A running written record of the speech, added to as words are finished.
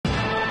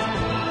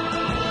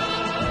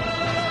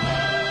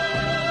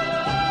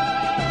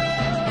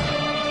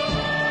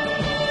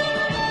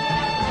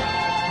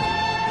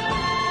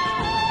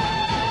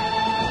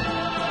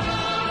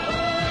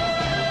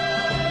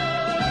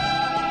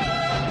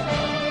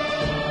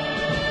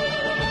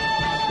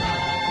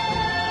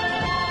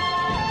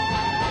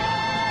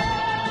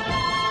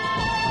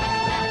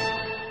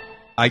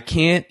I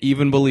can't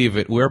even believe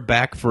it. We're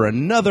back for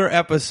another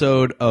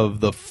episode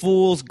of the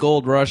Fool's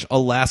Gold Rush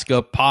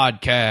Alaska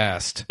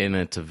podcast. And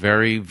it's a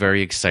very,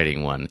 very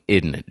exciting one,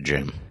 isn't it,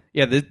 Jim?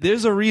 Yeah,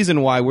 there's a reason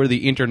why we're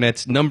the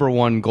internet's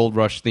 #1 Gold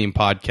Rush themed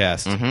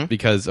podcast,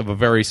 because of a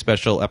very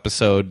special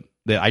episode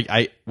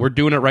that we're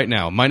doing it right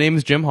now. My name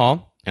is Jim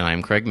Hall. And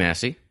I'm Craig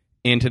Massey.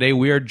 And today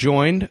we are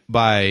joined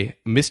by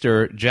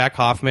Mr. Jack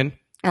Hoffman.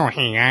 Oh,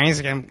 hey,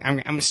 guys.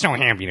 I'm so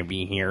happy to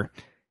be here.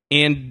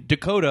 And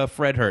Dakota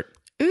Fred Hurt.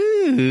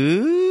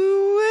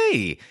 Ooh,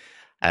 hey.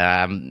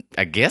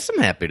 I guess I'm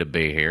happy to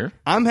be here.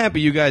 I'm happy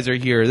you guys are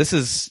here. This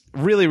is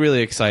really,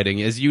 really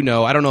exciting. As you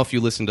know, I don't know if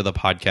you listen to the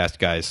podcast,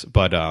 guys,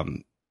 but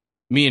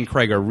me and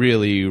Craig are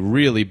really,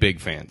 really big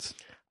fans.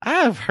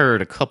 I've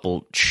heard a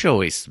couple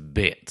choice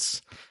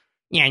bits.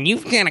 Yeah,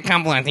 you've got a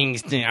couple of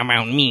things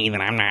about me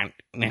that I'm not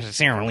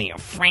necessarily a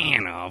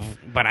fan of,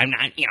 but I'm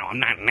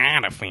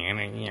not a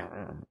fan.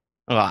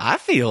 Well, I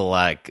feel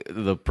like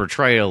the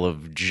portrayal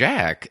of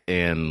Jack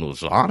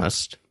was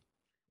honest.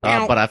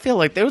 But I feel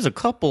like there was a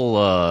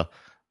couple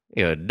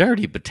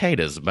dirty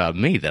potatoes about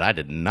me that I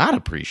did not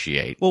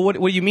appreciate. Well, what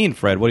do you mean,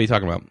 Fred? What are you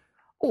talking about?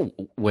 Oh,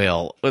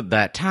 well,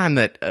 that time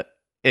that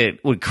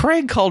when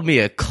Craig called me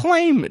a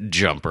claim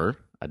jumper,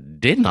 I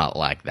did not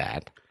like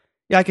that.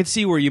 Yeah, I could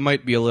see where you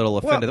might be a little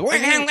offended.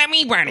 Let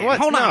me run it.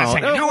 Hold on a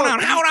second. Hold on.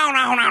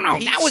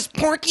 That was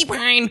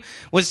Porcupine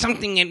was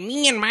something that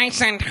me and my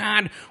son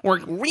Todd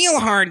worked real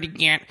hard to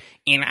get,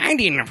 and I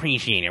didn't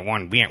appreciate it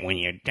one bit when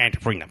you had to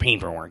bring the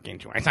paperwork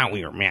into it. I thought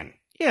we were men.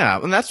 Yeah,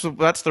 and that's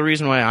the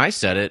reason why I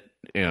said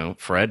it.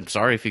 Fred,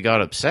 sorry if you got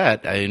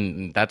upset.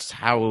 That's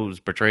how it was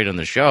portrayed on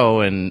the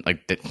show, and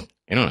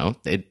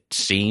it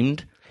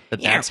seemed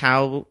that's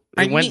how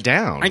it went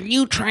down. Are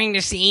you trying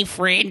to say,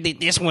 Fred, that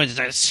this was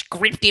a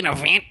scripted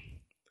event?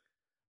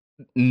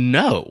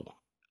 No.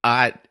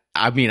 I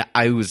mean,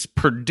 I was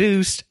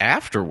produced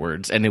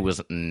afterwards, and it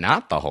was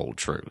not the whole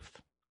truth.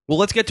 Well,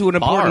 let's get to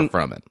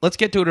Let's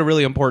get to a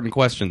really important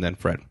question then,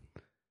 Fred.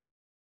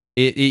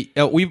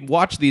 We've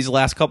watched these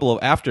last couple of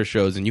after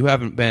shows, and you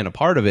haven't been a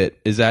part of it.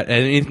 Is that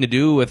anything to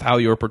do with how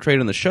you were portrayed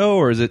on the show,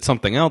 or is it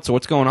something else? So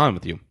what's going on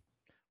with you?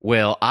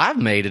 Well, I've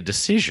made a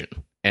decision,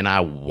 and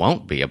I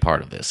won't be a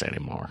part of this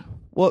anymore.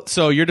 Well,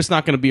 so you're just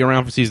not going to be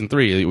around for season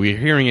 3. We're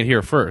hearing it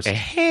here first.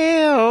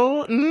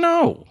 Hell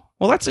no.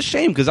 Well, that's a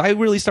shame, because I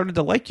really started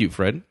to like you,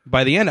 Fred.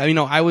 By the end,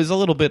 I was a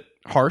little bit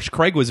harsh.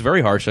 Craig was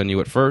very harsh on you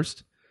at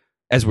first,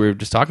 as we were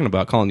just talking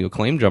about, calling you a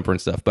claim jumper and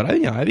stuff. But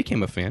I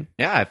became a fan.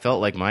 Yeah, I felt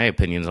like my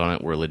opinions on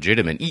it were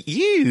legitimate.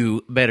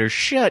 You better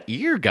shut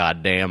your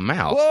goddamn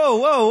mouth.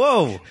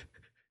 Whoa.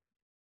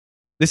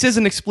 This is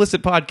an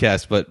explicit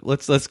podcast, but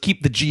let's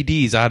keep the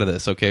GDs out of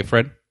this, okay,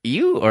 Fred?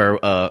 You are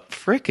a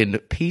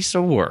frickin' piece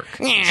of work,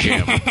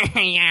 Jim.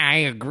 Yeah,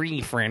 I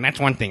agree, Fred. That's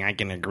one thing I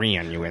can agree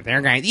on you with.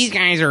 These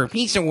guys are a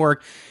piece of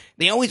work.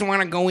 They always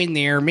want to go in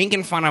there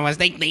making fun of us.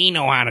 They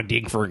know how to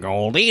dig for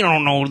gold. They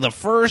don't know the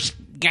first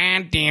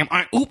goddamn...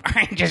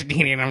 I just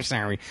did it. I'm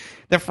sorry.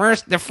 The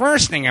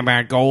first thing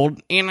about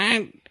gold,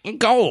 and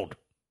gold.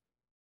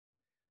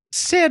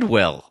 Said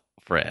well,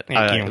 Fred.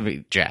 Thank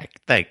you. Jack,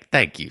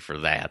 thank you for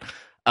that.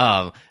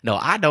 No,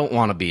 I don't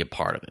want to be a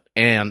part of it.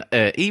 And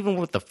even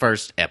with the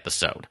first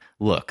episode,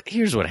 look,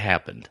 here's what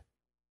happened.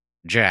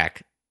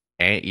 Jack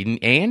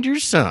and your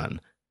son,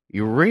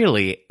 you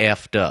really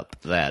effed up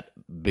that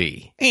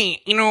bee.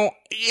 Hey,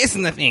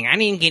 isn't the thing. I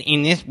didn't get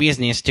in this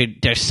business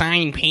to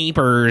sign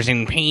papers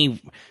and pay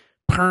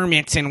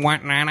permits and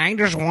whatnot. I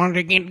just wanted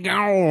to get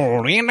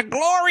gold in the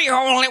glory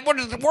hole. It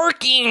was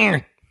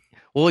working.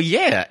 Well,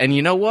 yeah, and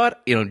you know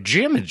what?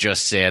 Jim had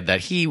just said that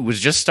he was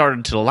just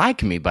starting to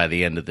like me by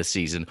the end of the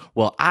season.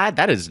 Well,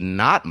 that is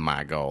not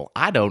my goal.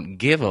 I don't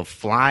give a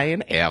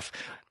flying F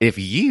if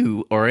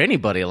you or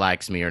anybody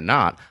likes me or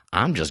not.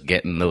 I'm just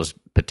getting those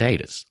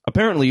potatoes.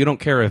 Apparently, you don't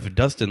care if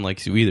Dustin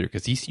likes you either,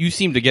 because you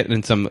seem to get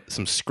in some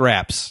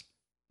scraps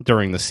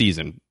during the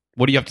season.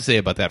 What do you have to say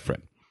about that,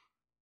 Fred?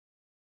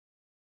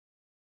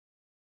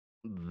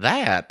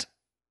 That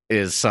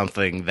is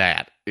something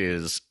that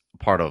is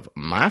part of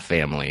my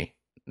family.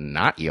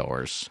 Not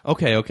yours.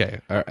 Okay.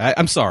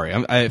 I'm sorry.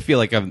 I feel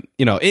like I'm,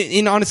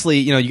 and honestly,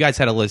 you guys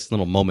had a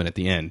little moment at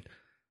the end,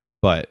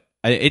 but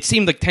it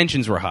seemed like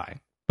tensions were high.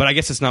 But I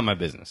guess it's not my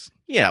business.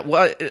 Yeah,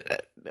 well,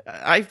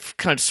 I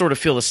kind of sort of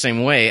feel the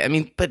same way. I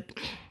mean, but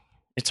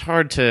it's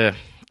hard to.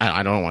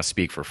 I don't want to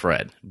speak for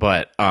Fred,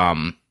 but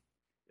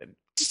it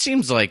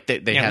seems like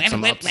they had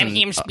some ups and let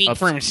him speak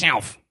for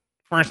himself.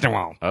 First of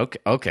all.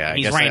 Okay. I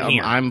He's guess right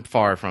here. I'm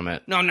far from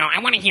it. No, I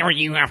want to hear what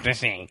you have to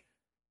say.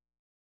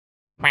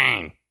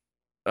 Fine.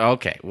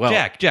 Okay, well...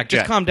 Jack,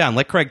 just calm down.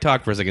 Let Craig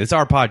talk for a second. It's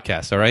our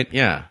podcast, all right?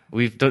 Yeah,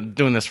 we've been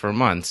doing this for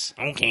months.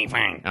 Okay,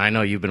 fine. I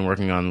know you've been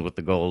working on with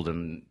the gold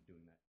and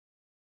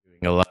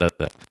doing a lot of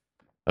the...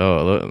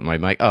 Oh, look, my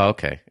mic... Oh,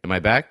 okay. Am I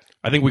back?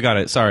 I think we got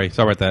it. Sorry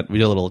about that. We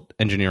had a little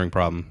engineering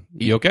problem.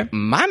 You okay?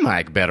 My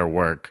mic better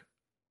work.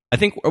 I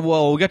think...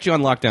 Well, we got you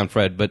on lockdown,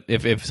 Fred, but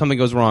if something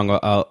goes wrong,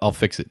 I'll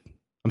fix it.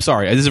 I'm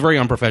sorry. This is very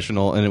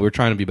unprofessional, and we're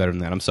trying to be better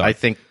than that. I'm sorry. I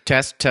think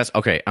test.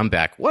 Okay, I'm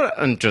back. What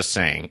I'm just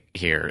saying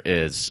here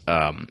is,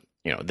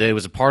 there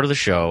was a part of the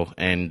show,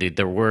 and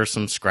there were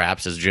some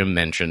scraps, as Jim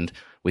mentioned,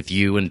 with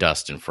you and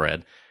Dustin,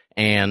 Fred.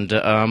 And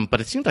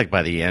but it seemed like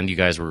by the end, you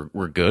guys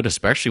were good,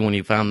 especially when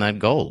you found that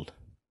gold.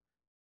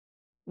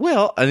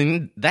 Well, I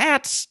mean,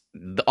 that's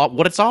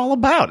what it's all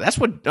about. That's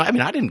what I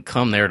mean. I didn't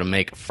come there to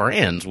make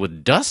friends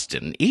with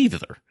Dustin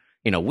either.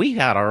 We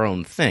had our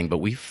own thing, but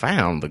we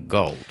found the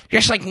gold.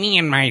 Just like me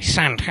and my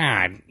son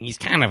Todd. He's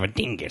kind of a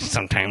dingus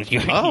sometimes.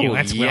 That's well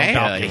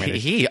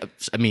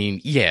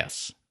documented.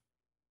 Yes.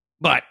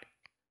 But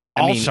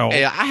also,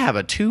 I have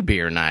a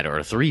 2-beer night or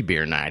a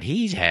 3-beer night.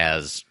 He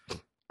has,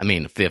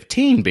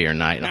 15-beer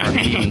night.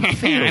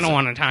 I don't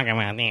want to talk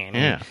about that.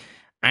 Yeah.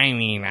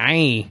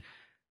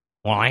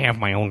 I have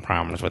my own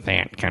problems with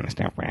that kind of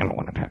stuff. I don't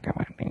want to talk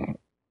about that.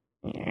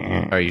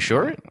 Yeah. Are you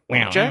sure?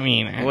 Well,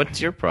 Jack? What's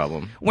your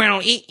problem? Well,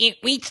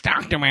 we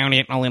talked about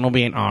it a little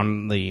bit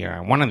on the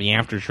one of the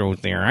after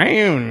shows there. I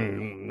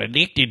am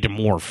addicted to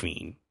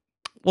morphine.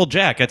 Well,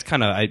 Jack, that's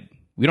kind of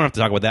we don't have to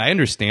talk about that. I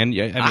understand.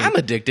 I'm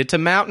addicted to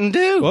Mountain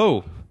Dew.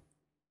 Whoa.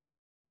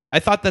 I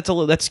thought that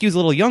skews a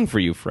little young for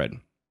you, Fred.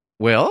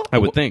 Well, I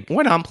would think.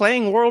 When I'm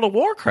playing World of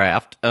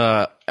Warcraft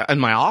in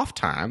my off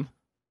time,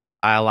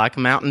 I like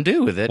Mountain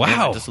Dew with it. Wow.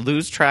 And I just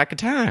lose track of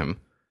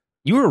time.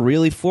 You were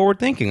really forward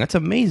thinking. That's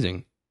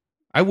amazing.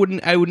 I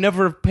would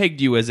never have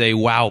pegged you as a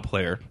WoW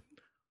player.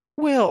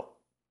 Well,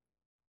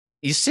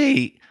 you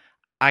see,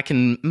 I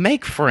can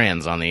make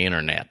friends on the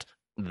internet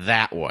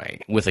that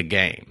way with a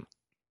game,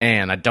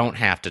 and I don't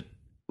have to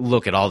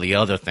look at all the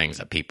other things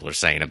that people are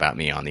saying about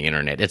me on the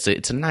internet.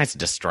 It's a nice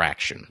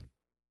distraction.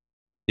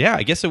 Yeah,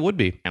 I guess it would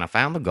be. And I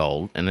found the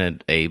gold,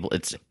 and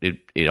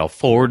it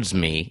affords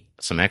me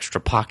some extra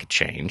pocket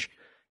change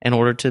in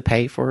order to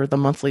pay for the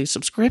monthly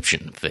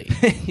subscription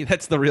fee.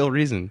 That's the real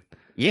reason.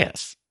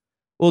 Yes.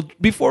 Well,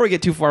 before we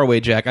get too far away,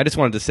 Jack, I just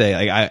wanted to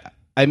say,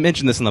 I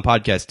mentioned this on the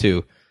podcast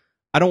too.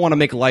 I don't want to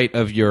make light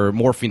of your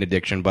morphine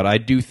addiction, but I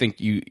do think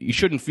you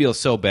shouldn't feel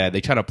so bad.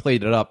 They kind of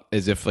played it up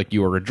as if like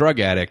you were a drug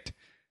addict,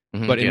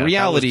 but in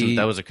reality,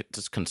 that was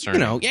just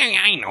concerning. Yeah,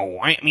 I know.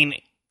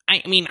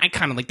 I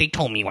kind of like they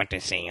told me what to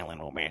say a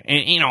little bit.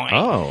 And,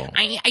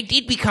 I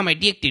did become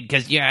addicted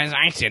because, as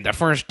I said, the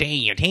first day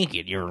you take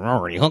it, you're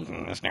already hooked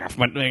on the stuff.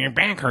 But your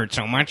back hurts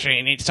so much,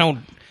 and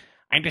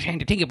I just had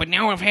to take it. But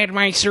now I've had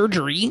my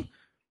surgery,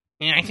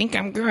 and I think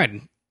I'm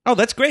good. Oh,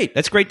 that's great.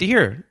 That's great to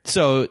hear.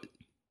 So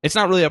it's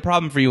not really a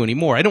problem for you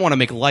anymore. I don't want to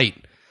make light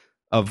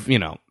of,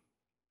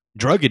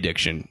 drug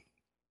addiction.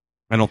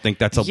 I don't think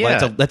that's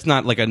that's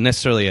not like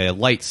necessarily a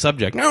light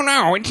subject.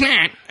 No, it's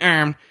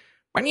not.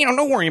 But,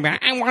 don't worry about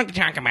it. I wanted to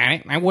talk about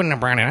it. I wouldn't have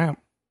brought it up.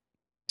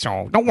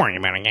 So, don't worry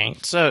about it, gang.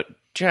 So,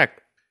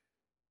 Jack,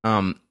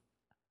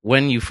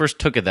 when you first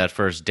took it that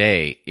first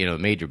day,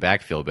 it made your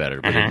back feel better.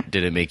 But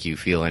did it make you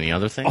feel any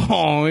other thing?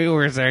 Oh, it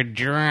was a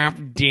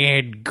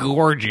drop-dead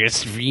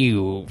gorgeous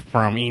view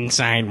from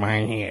inside my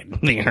head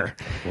there.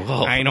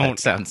 Whoa, I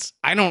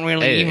don't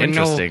really even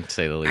know. Interesting, to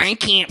say the least. I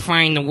can't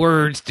find the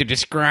words to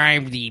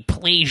describe the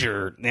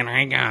pleasure that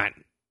I got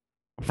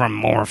from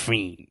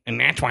morphine, and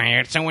that's why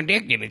I got so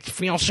addicted. It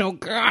feels so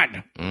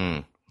good.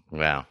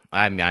 Wow.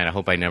 I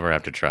hope I never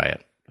have to try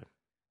it.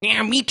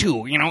 Yeah, me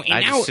too. And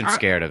I just am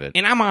scared of it.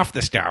 And I'm off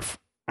the stuff.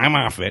 I'm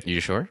off it. You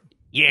sure?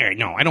 Yeah,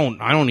 no, I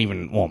don't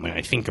even. Well, man,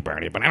 I think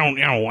about it, but I don't.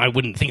 I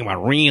wouldn't think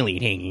about really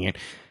taking it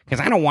because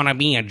I don't want to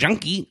be a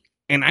junkie,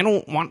 and I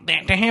don't want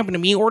that to happen to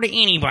me or to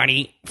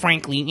anybody,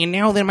 frankly. And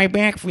now that my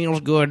back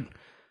feels good,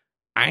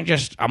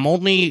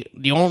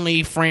 the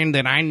only friend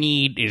that I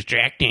need is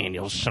Jack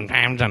Daniels.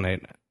 Sometimes on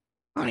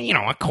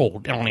a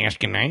cold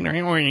Alaska night,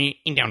 or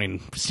down in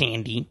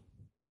Sandy.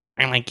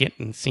 I like it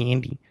in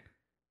Sandy.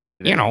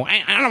 I don't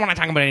want to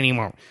talk about it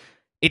anymore.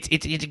 It's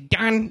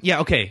done.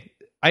 Yeah, okay.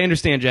 I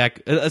understand,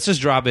 Jack. Let's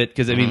just drop it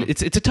because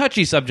it's a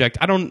touchy subject.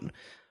 I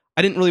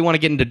didn't really want to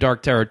get into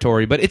dark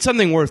territory, but it's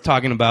something worth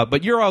talking about.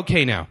 But you're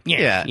okay now.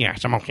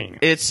 Yes, I'm okay now.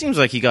 It seems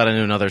like you got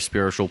into another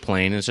spiritual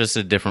plane. It's just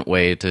a different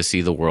way to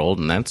see the world,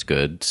 and that's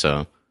good.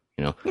 So,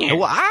 Yeah.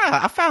 Well,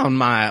 I found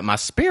my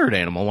spirit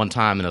animal one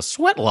time in a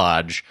sweat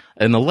lodge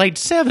in the late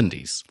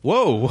 70s.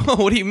 Whoa,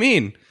 what do you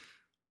mean?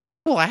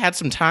 Well, I had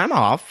some time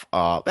off.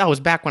 That was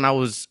back when I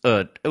was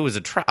I was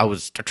a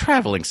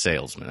traveling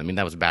salesman.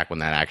 That was back when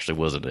that actually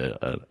wasn't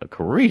a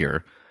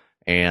career.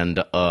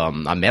 And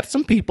I met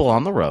some people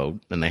on the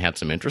road, and they had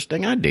some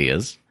interesting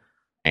ideas.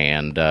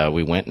 And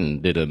we went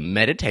and did a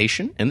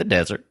meditation in the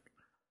desert.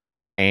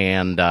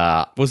 And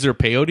was there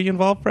peyote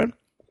involved, Fred?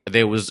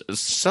 There was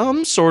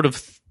some sort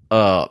of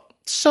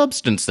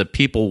substance that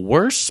people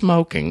were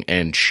smoking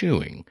and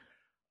chewing.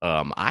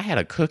 I had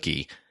a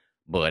cookie,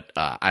 but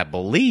I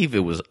believe it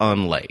was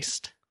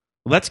unlaced.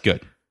 Well, that's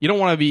good. You don't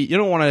want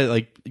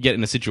to get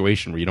in a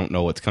situation where you don't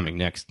know what's coming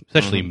next,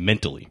 especially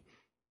mentally.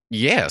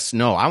 Yes,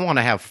 no, I want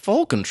to have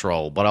full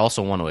control, but I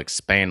also want to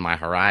expand my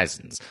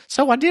horizons.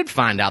 So I did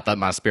find out that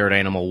my spirit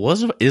animal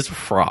is a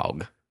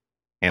frog.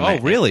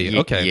 And really?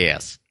 Okay.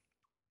 Yes.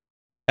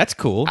 That's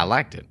cool. I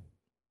liked it.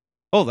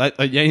 Oh,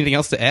 anything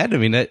else to add?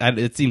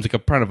 It seems like a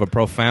kind of a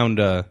profound...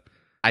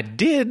 I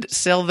did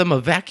sell them a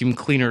vacuum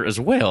cleaner as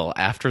well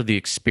after the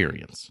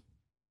experience.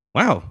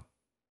 Wow.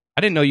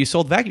 I didn't know you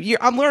sold vacuum.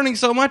 I'm learning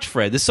so much,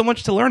 Fred. There's so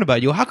much to learn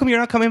about you. How come you're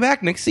not coming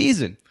back next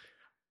season?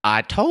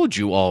 I told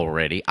you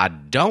already, I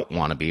don't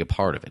want to be a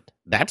part of it.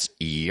 That's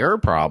your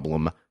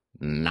problem,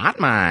 not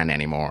mine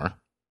anymore.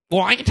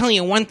 Well, I can tell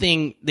you one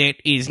thing that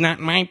is not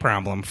my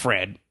problem,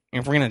 Fred.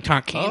 If we're going to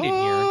talk candid here.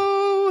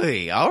 Oh,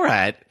 hey, all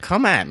right.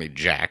 Come at me,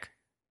 Jack.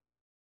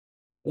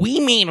 We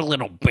made a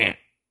little bet.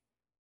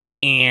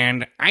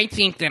 And I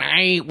think that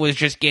I was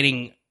just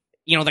getting,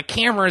 the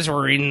cameras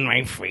were in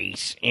my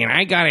face. And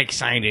I got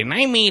excited. And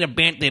I made a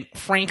bet that,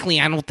 frankly,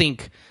 I don't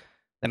think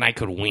that I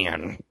could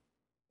win.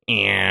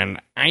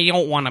 And I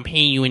don't want to pay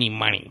you any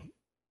money.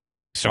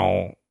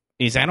 So,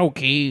 is that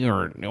okay?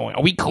 Or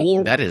are we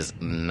cool? That is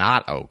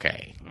not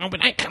okay. Oh, but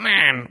come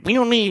on. We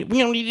only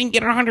didn't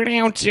get 100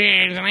 ounces.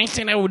 And I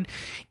said I would,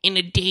 in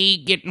a day,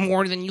 get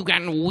more than you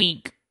got in a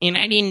week. And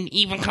I didn't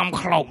even come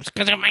close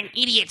because of my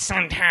idiot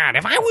son Todd.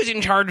 If I was in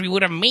charge, we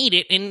would have made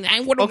it, and I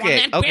would have won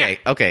that bet.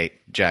 Okay,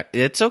 Jack.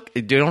 It's okay.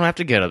 You don't have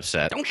to get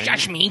upset. Don't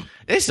judge me.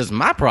 This is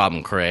my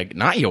problem, Craig,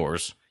 not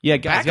yours. Yeah,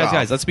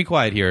 guys, let's be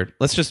quiet here.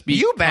 Let's just be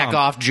You back calm.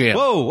 off, Jim.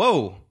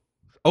 Whoa.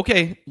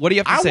 Okay, what do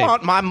you have to say? I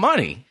want my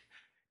money.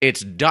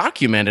 It's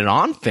documented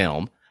on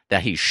film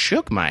that he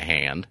shook my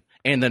hand,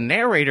 and the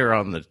narrator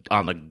on the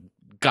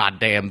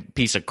goddamn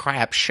piece of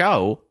crap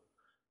show.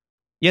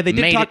 Yeah, they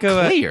did made talk it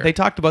about. clear. They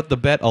talked about the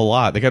bet a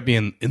lot. They kept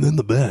being, and then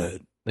the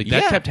bet. Like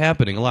that Yeah. kept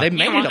happening a lot. They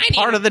made it a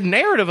part of the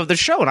narrative of the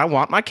show, and I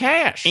want my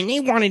cash. And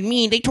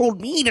they told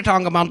me to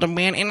talk about the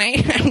bet, and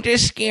I'm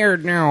just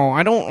scared now.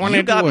 I don't want to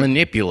You got do it.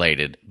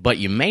 manipulated, but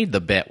you made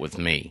the bet with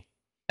me.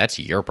 That's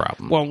your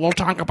problem. Well, we'll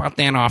talk about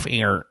that off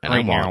air and right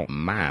I now. want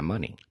my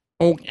money.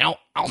 Oh,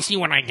 I'll see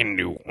what I can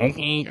do,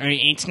 okay?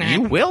 It's not...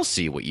 You will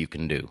see what you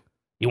can do.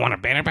 You want to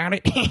bet about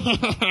it?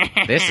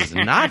 This is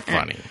not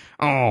funny.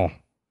 Oh,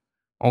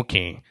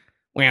 okay.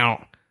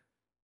 Well,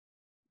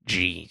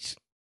 jeez.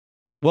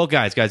 Well,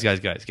 guys.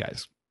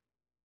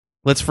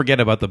 Let's forget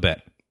about the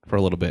bet for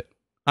a little bit.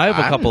 I have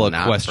a couple of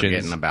questions.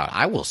 Forgetting about.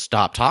 I will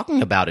stop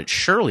talking about it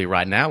surely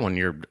right now on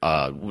your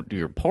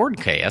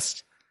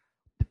podcast,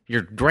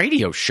 your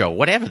radio show,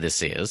 whatever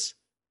this is.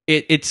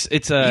 It's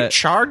You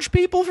charge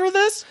people for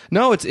this?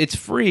 no, it's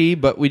free,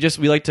 but we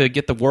like to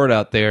get the word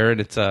out there, and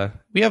it's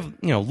we have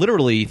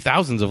literally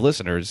thousands of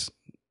listeners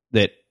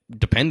that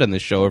depend on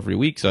this show every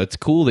week, so it's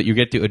cool that you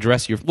get to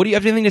address your. What do you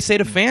have anything to say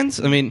to fans?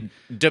 I mean,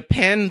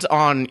 Depends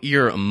on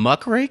your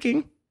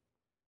muckraking.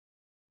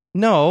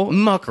 no,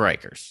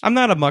 Muckrakers. I'm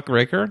not a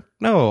muckraker.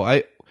 No,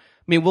 I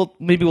mean,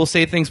 we'll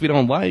say things we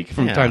don't like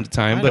from Yeah, time to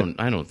time,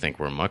 I don't think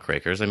we're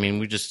muckrakers. I mean,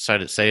 we just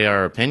decided to say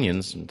our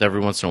opinions. And every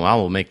once in a while,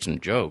 we'll make some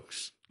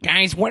jokes.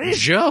 Guys, what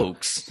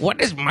Jokes.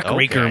 does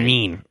muckraker Okay.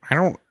 mean?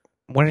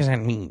 What does that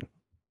mean?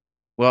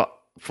 Well,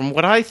 from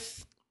what I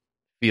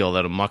feel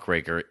that a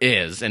muckraker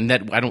is, and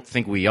that I don't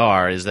think we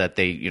are, is that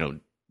they,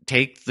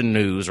 take the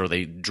news or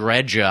they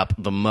dredge up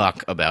the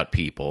muck about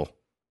people,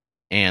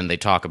 and they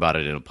talk about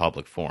it in a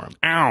public forum.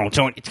 Oh,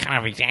 so it's kind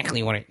of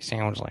exactly what it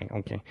sounds like.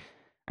 Okay.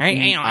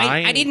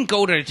 I didn't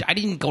go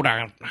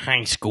to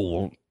high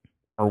school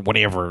or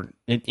whatever.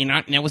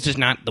 That was just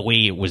not the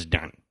way it was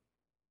done.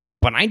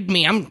 But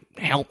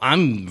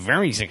I'm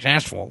very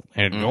successful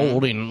at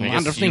gold and a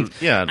lot of things.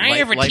 Yeah, I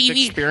have a life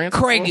TV. experience.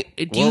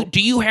 Craig, Well, do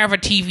you have a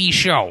TV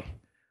show?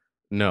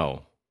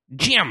 no.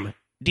 Jim,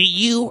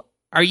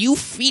 are you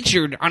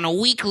featured on a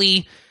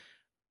weekly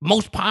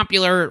most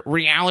popular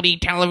reality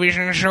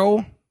television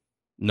show?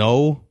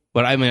 no.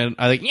 But I mean,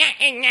 I like. Yeah,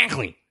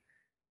 exactly.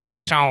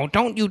 So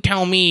don't you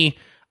tell me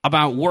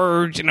about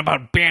words and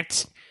about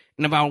bits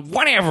and about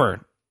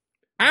whatever.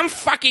 I'm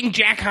fucking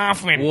Jack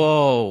Hoffman.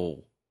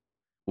 Whoa.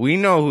 We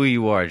know who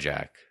you are,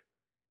 Jack.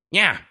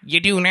 Yeah, you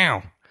do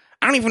now.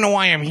 I don't even know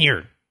why I'm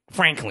here,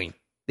 frankly.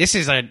 This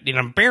is an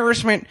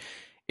embarrassment.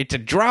 It's a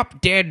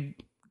drop-dead,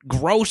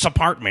 gross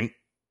apartment.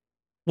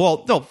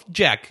 Well, no,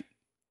 Jack.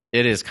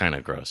 It is kind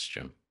of gross,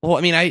 Jim. Well,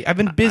 I mean, I've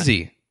been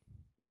busy.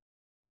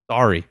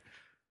 Sorry.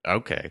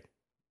 Okay.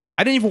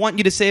 I didn't even want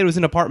you to say it was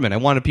an apartment. I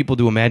wanted people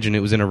to imagine it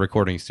was in a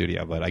recording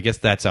studio, but I guess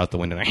that's out the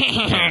window now.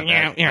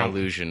 Yeah.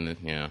 Illusion,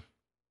 yeah.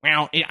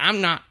 Well,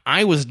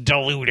 I was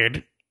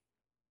deluded,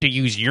 to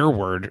use your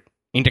word,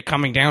 into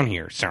coming down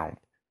here, so.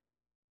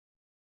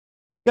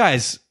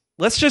 Guys,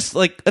 let's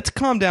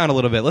calm down a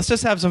little bit. Let's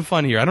just have some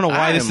fun here. I don't know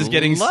why this is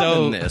getting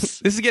so. This.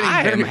 This is getting.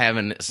 I very, am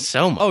having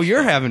so much. Oh, you're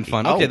fun. having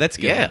fun. Okay, that's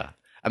good. Yeah.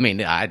 I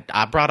mean, I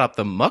brought up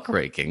the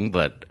muckraking,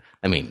 but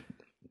I mean,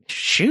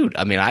 shoot.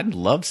 I mean, I'd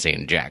love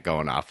seeing Jack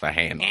going off the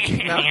handle.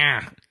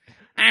 Yeah.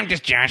 I'm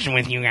just joshing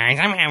with you guys.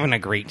 I'm having a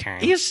great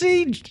time. You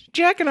see,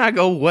 Jack and I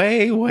go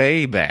way,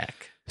 way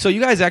back. So you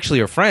guys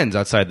actually are friends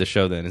outside the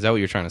show, then? Is that what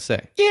you're trying to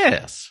say?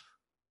 Yes.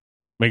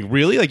 Like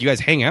really? Like you guys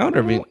hang out, or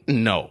I mean,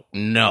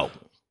 No.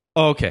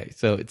 okay?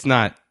 So it's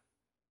not.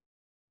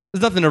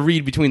 There's nothing to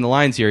read between the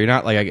lines here. You're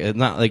not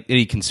like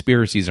any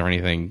conspiracies or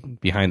anything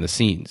behind the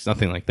scenes.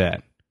 Nothing like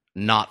that.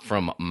 Not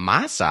from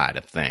my side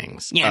of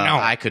things. Yeah, no.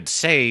 I could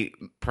say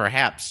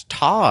perhaps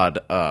Todd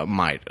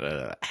might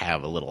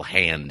have a little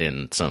hand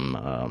in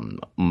some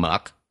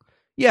muck.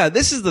 Yeah,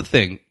 this is the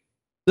thing.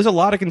 there's a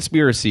lot of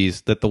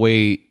conspiracies that the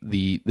way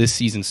this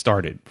season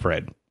started,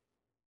 Fred,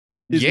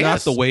 is not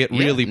the way it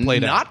really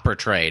played out. Not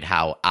portrayed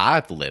how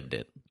I've lived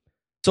it.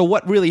 So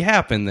what really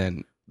happened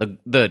then?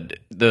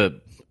 The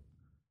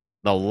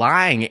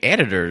lying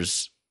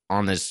editors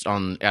at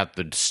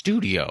the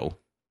studio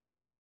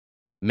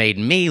made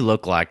me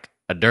look like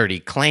a dirty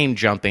claim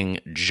jumping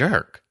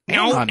jerk.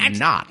 No, I'm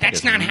not. That's That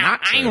is not how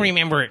I true.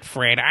 remember it,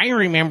 Fred. I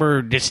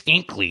remember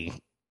distinctly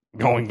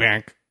going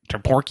back to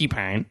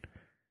Porcupine.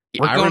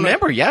 I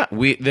remember. Yeah,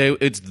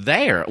 it's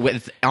there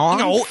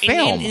on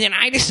film. And then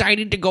I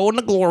decided to go in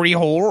the glory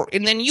hole,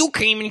 and then you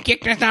came and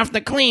kicked us off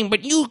the claim.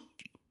 But you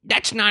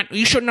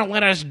shouldn't have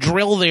let us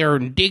drill there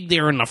and dig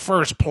there in the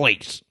first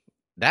place.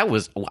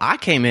 I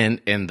came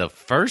in the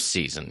first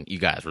season. You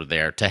guys were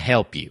there to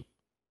help you.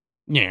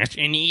 Yes,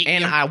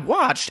 And I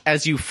watched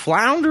as you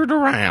floundered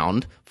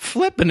around,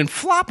 flipping and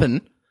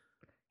flopping,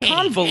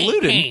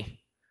 convoluted. Hey,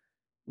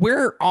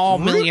 we're all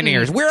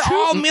millionaires. We're tootin'.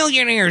 all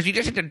millionaires. You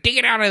just have to dig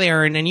it out of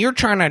there, and then you're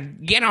trying to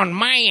get on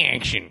my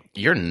action.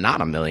 You're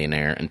not a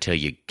millionaire until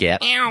you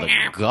get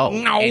the gold.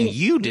 No, and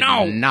you did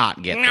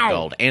not get the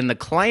gold. And the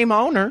claim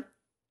owner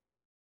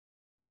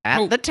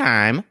at the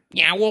time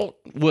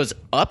was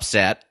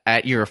upset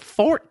at your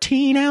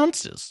 14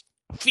 ounces.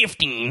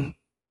 15.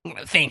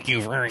 Thank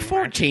you very much.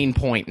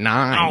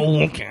 14.9.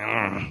 Oh,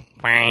 okay.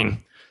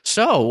 Fine.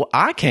 So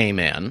I came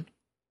in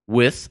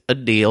with a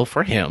deal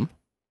for him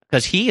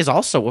because he is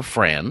also a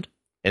friend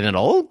and an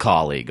old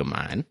colleague of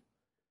mine.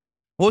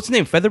 What's his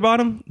name?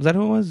 Featherbottom? Is that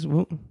who it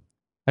was?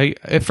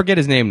 I forget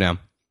his name now.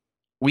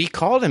 We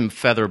called him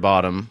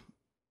Featherbottom.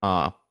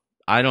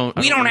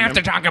 We don't have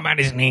to talk about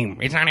his name.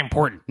 It's not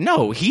important.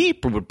 No, he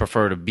would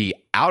prefer to be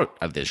out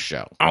of this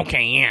show.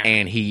 Okay, yeah.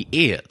 And he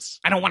is.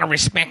 I don't want to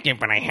respect it,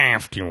 but I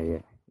have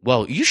to.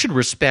 Well, you should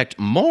respect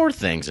more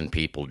things in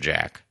people,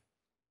 Jack.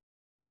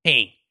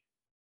 Hey,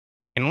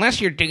 unless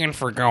you're digging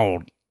for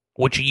gold,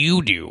 which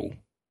you do,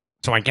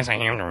 so I guess I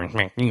have to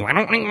respect you. I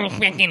don't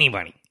respect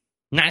anybody.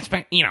 Not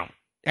expect,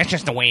 that's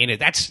just the way it is.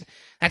 That's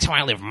how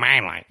I live my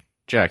life.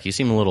 Jack, you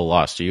seem a little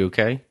lost. Are you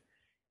okay?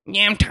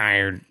 Yeah, I'm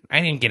tired.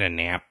 I didn't get a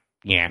nap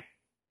yet,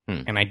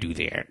 and I do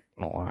that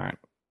a lot.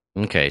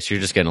 Okay, so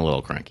you're just getting a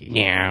little cranky.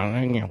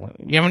 Yeah. You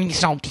have any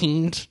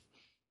saltines?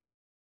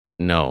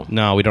 No.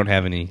 No, we don't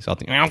have any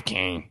salting.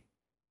 Okay.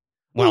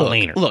 Well,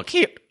 later. Look,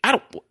 here, I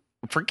don't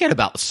forget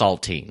about the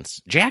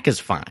saltines. Jack is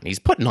fine. He's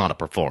putting on a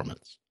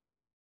performance.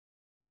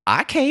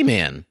 I came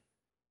in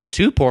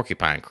to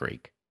Porcupine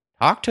Creek,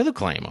 talked to the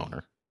claim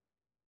owner,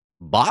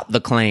 bought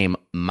the claim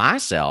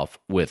myself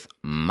with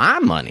my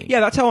money. Yeah,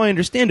 that's how I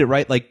understand it,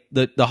 right? Like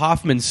the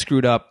Hoffmans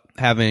screwed up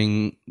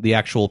having the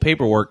actual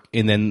paperwork,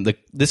 and then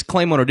this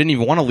claim owner didn't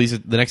even want to lease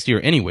it the next year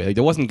anyway.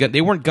 Like,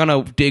 they weren't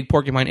gonna dig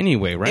Porcupine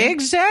anyway, right?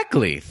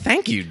 Exactly.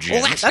 Thank you,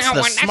 Jim. Well, that's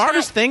the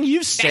smartest thing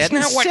you've said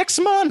in 6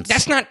 months.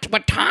 That's not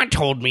what Todd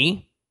told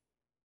me.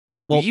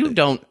 Well, you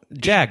don't,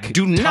 Jack.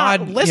 do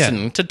not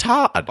listen to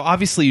Todd.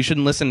 Obviously, you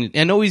shouldn't listen.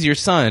 I know he's your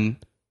son,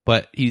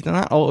 but he's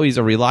not always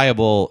a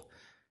reliable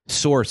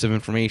source of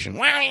information.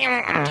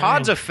 Well,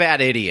 Todd's a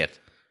fat idiot.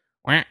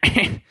 Well,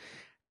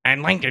 I'd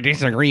like to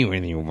disagree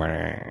with you, but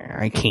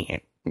I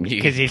can't.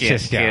 Because it's can't-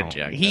 just, can't,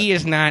 Jack. he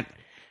is not.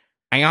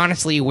 I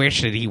honestly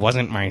wish that he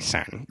wasn't my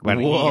son, but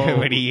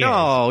he is.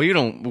 No, you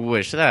don't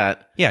wish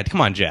that. Yeah,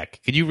 come on, Jack.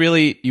 Could you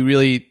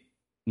really?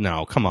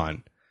 No, come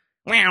on.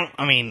 Well,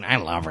 I mean, I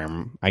love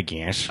him, I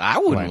guess. I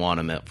wouldn't want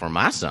him for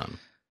my son.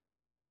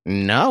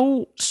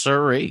 No,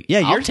 sirree.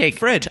 Yeah, I'll take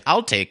Fred.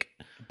 I'll take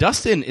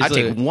Dustin is. I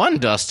take one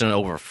Dustin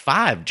over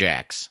 5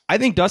 Jacks. I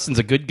think Dustin's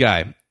a good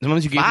guy.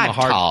 Sometimes you gave him 5 a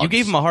hard. Todds. You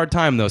gave him a hard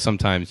time though.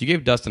 Sometimes you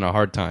gave Dustin a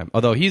hard time.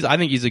 Although I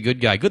think he's a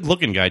good guy, good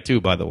looking guy too.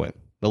 By the way,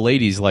 the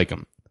ladies like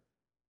him.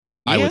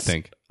 I would Yes,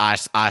 think. I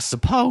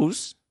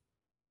suppose.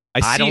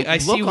 I don't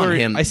see look on where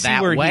him I see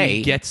that where way.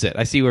 he gets it.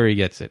 I see where he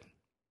gets it.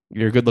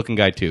 You're a good looking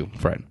guy too,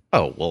 Fred.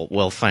 Oh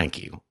well, thank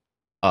you.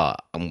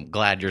 I'm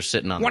glad you're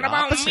sitting on What the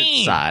about opposite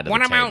me? side of What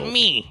the about table.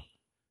 me?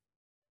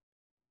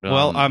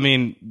 Well, I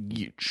mean,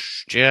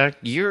 Jack,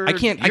 you're a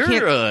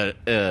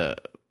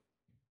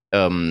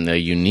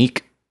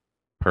unique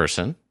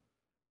person.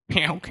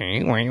 Yeah,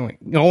 okay,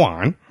 wait, go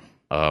on.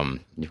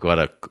 You've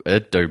got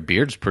their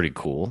beard's pretty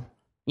cool.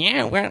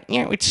 Yeah, well,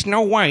 yeah, it's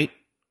Snow White,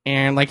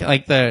 and like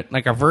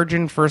a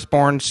virgin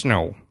firstborn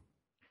snow.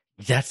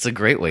 That's a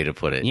great way to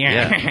put it.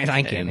 Yeah, I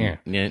like it.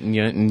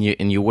 And,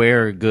 and you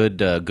wear a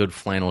good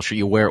flannel shirt.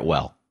 You wear it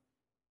well.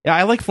 yeah,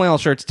 I like flannel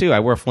shirts too. I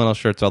wear flannel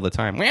shirts all the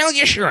time. Well,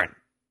 you should.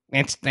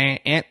 Frankly,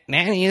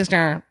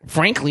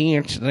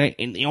 it's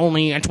the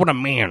only. That's what a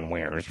man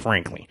wears.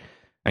 Frankly,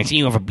 I see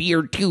you have a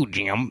beard too,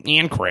 Jim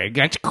and Craig.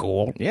 That's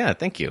cool. Yeah,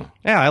 thank you.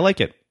 Yeah, I like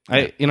it.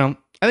 I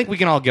think we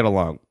can all get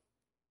along.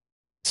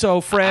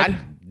 So, Fred, I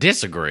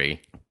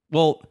disagree.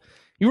 well,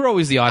 you were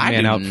always the odd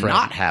man out, I do Fred.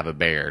 not have a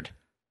beard.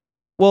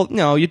 Well,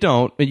 no, you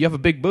don't. You have a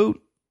big boot.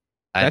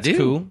 I That's do.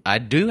 cool. I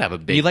do have a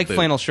big You like boot.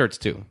 flannel shirts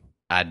too.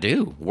 I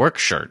do. Work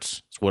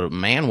shirts. It's what a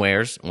man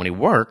wears when he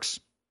works.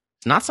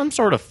 It's not some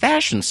sort of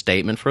fashion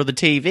statement for the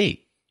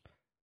TV.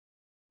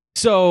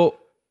 So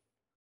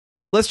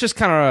let's just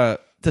kind of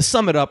to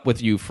sum it up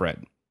with you,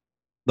 Fred,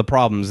 the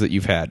problems that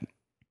you've had,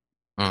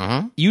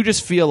 you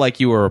just feel like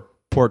you were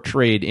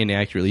portrayed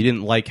inaccurately. You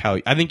didn't like how...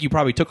 I think you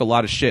probably took a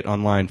lot of shit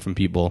online from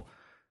people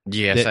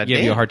Yes, that I give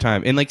did. you a hard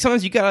time. And like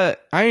sometimes you gotta...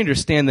 I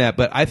understand that,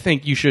 but I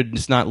think you should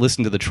just not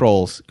listen to the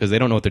trolls because they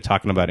don't know what they're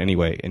talking about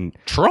anyway. And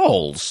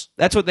Trolls.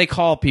 that's what they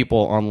call people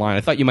online.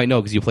 I thought you might know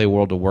because you play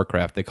World of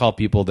Warcraft. They call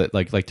people that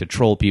like to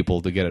troll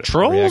people to get a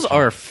Trolls reaction.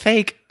 are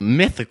fake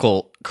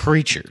mythical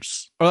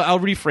creatures. Well, I'll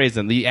rephrase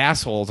them. The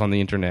assholes on the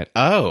internet.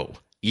 Oh,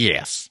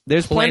 yes.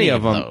 There's plenty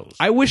of them. those.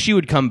 I wish you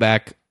would come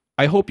back.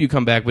 I hope you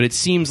come back, but it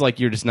seems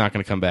like you're just not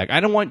going to come back. I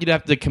don't want you to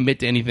have to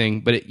commit to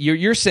anything, but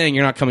you're saying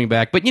you're not coming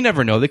back, but you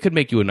never know. They could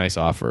make you a nice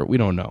offer. We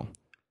don't know.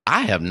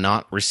 I have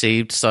not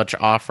received such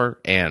offer,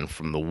 and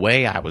from the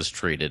way I was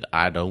treated,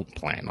 I don't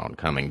plan on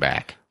coming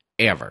back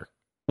ever.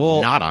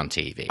 Well, Not on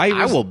TV. I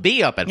I was- will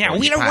be up at Yeah,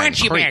 we don't Porcupine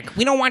want you Creek. back.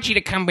 We don't want you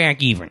to come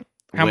back even.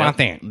 How Well, about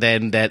that?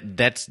 Then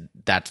that's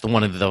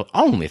one of the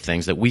only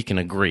things that we can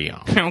agree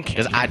on. Okay.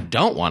 Because I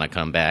don't want to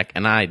come back,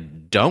 and I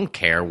don't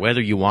care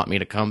whether you want me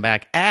to come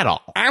back at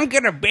all. I'm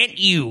going to bet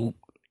you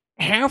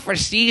half a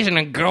season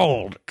of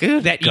gold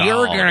Good that God.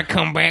 you're going to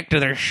come back to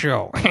the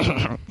show.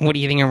 What do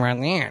you think about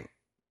that?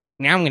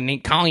 Now I'm going to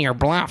call your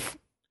bluff.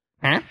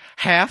 Huh?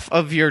 Half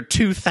of your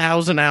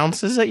 2,000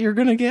 ounces that you're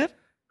going to get?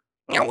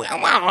 Yeah, well,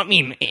 I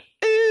mean,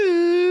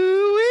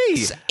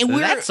 Ooh-wee. we're-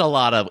 That's a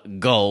lot of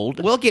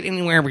gold. we'll get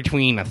anywhere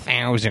between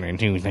 1,000 and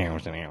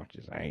 2,000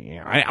 ounces.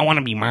 I want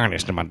to be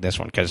modest about this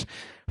one because,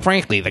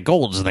 frankly, the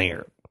gold's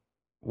there.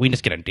 We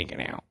just got to dig it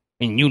out,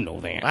 and you know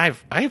that.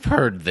 I've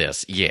heard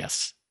this.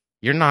 Yes,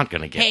 you're not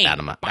going to get Hey, that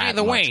amount. by that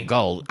the much way-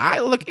 gold. I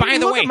look. By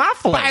the look way, at my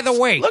flakes. by the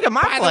way, look at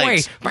my by the way,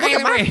 flakes. by Look the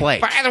at my way,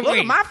 flakes. by the Look way,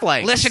 at my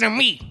flakes. listen to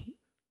me.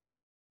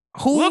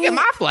 Who? Look at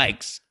my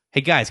flakes.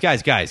 hey, guys.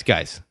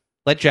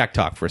 Let Jack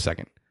talk for a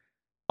second.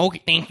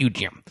 Okay, thank you,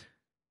 Jim.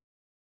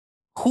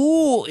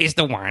 Who is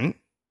the one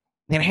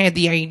that had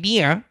the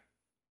idea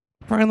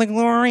for the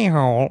glory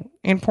hole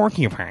in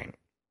Porcupine?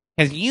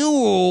 Because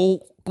you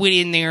went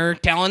in there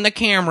telling the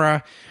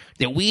camera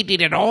that we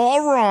did it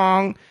all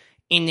wrong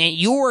and that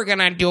you were going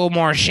to do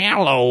more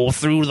shallow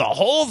through the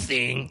whole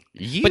thing.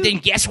 But then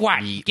guess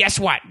what? Guess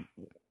what?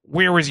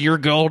 Where was your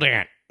gold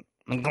at?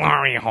 The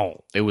glory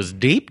hole. It was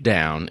deep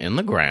down in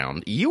the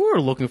ground. You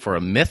were looking for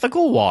a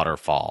mythical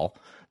waterfall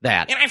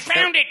that. And I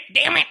found it,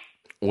 damn it.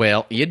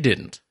 Well, you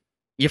didn't.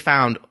 You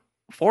found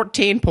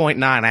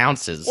 14.9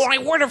 ounces. Well, I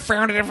would have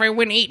found it if I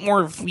went 8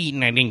 more feet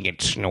and I didn't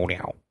get snowed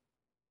out.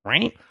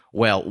 Right?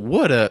 Well,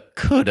 woulda,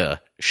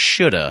 coulda,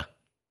 shoulda.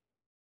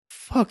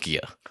 Fuck you.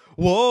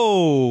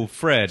 Whoa,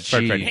 Fred.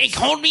 Jeez. Hey,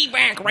 hold me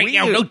back right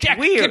now. Weird, No, Jack,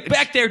 weird. get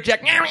back there,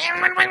 Jack.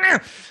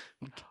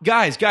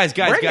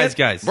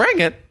 Guys. Bring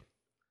it.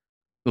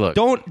 Look,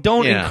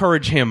 Don't Yeah.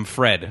 encourage him,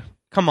 Fred.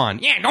 Come on.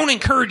 Yeah, don't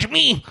encourage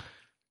me.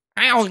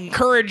 I'll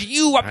encourage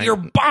you up your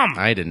bum.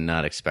 I did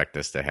not expect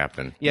this to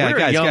happen. Yeah, We're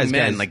guys, young guys,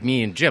 men guys. like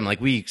me and Jim.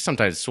 Like we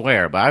sometimes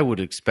swear, but I would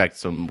expect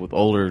some with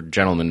older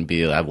gentlemen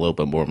to have a little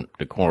bit more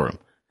decorum.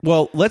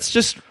 Well, let's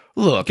just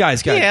Look,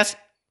 Guys. Yes,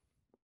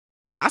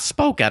 I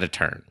spoke out of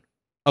turn,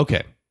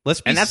 Okay.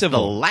 Let's be and that's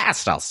civil. the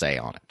last I'll say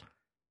on it.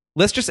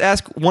 Let's just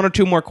ask one or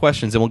two more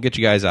questions, and we'll get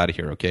you guys out of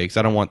here, okay? Because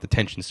I don't want the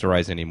tensions to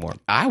rise anymore.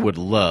 I would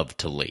love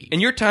to leave.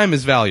 And your time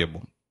is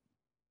valuable.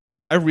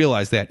 I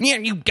realize that. Yeah,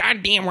 you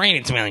goddamn right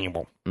it's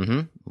valuable.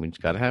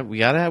 Mm-hmm.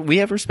 We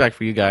have respect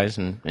for you guys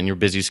and your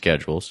busy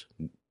schedules.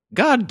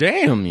 God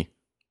damn you.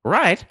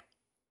 Right.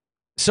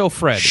 So,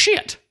 Fred.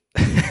 Shit.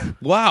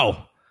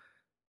 Wow.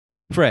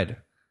 Fred.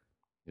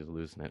 He's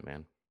losing it,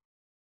 man.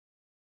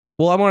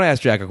 Well, I want to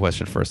ask Jack a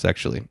question first,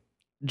 actually.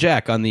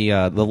 Jack, on the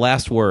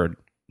last word,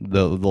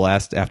 the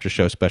last after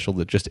show special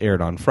that just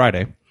aired on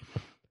Friday,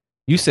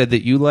 you said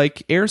that you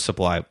like Air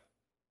Supply.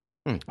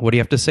 What do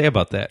you have to say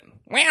about that?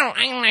 Well,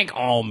 I like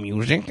all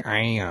music.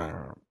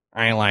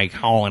 I like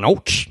Hall &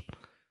 Oates.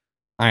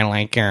 I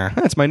like,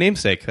 That's my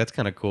namesake. That's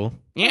kind of cool.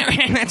 yeah,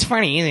 that's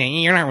funny, isn't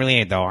it? You're not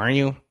related, though, are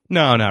you?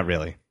 No, not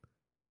really.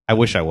 I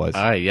wish I was.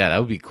 Yeah, that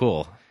would be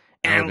cool.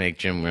 That would Um, make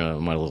Jim my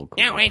little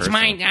cool. No, it's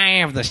mine. I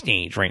have the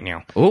stage right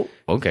now. Oh,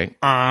 okay.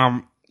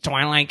 So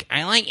I like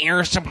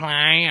Air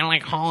Supply. I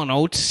like Hall &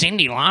 Oates.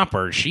 Cyndi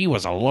Lauper, she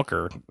was a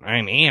looker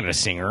and a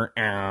singer.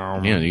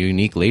 Yeah, a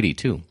unique lady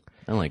too.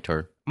 I liked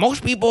her.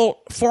 Most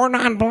people, 4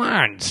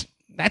 non-blondes.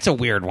 That's a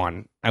weird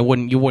one.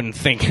 You wouldn't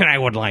think that I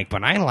would like,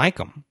 but I like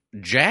them.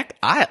 Jack,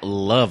 I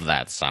love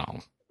that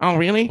song. Oh,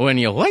 really? When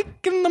you wake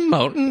in the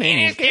mountain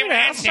and you get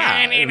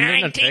outside and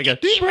I take a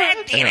deep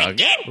breath and I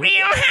get real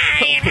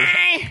high and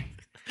I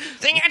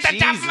sing at the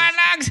top of my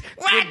lungs.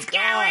 What's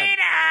going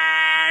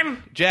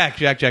on? Jack.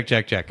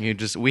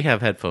 We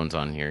have headphones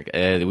on here.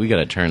 We got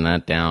to turn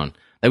that down.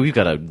 We've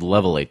got to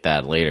levelate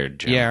that later,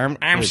 Jim. Yeah,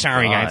 I'm Good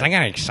sorry, God. guys. I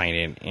got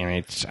excited,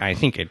 and I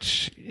think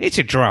it's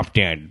a drop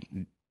dead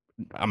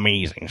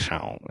amazing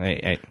song.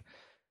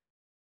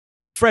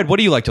 Fred, what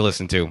do you like to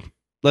listen to?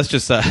 Let's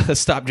just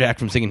stop Jack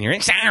from singing here.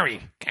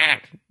 Sorry,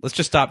 God. Let's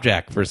just stop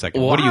Jack for a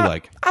second. Well, What do you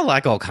like? I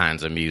like all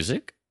kinds of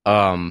music.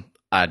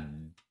 I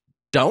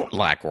don't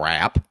like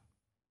rap.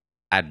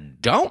 I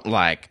don't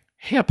like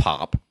hip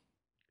hop.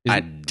 I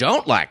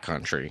don't like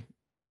country.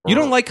 You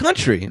don't like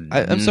country?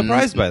 I'm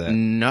surprised by that.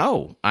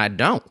 No, I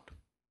don't.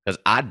 Because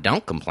I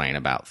don't complain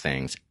about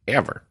things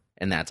ever.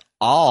 And that's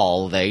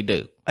all they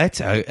do.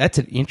 That's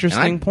an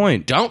interesting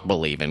point. Don't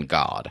believe in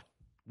God.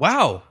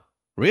 Wow.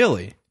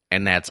 Really?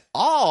 And that's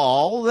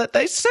all that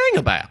they sing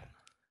about.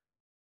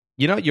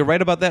 You know, you're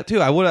right about that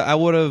too. I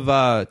would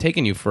have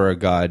taken you for a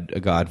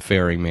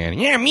God-fearing man.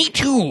 Yeah, me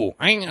too.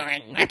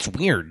 That's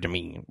weird to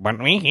me.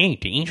 But hey,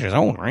 to each his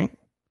own, right?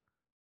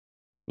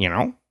 You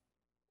know?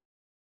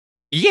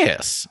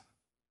 Yes.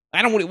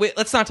 I don't. Wait,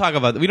 let's not talk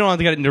about that. We don't have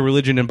to get into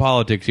religion and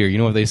politics here. You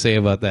know what they say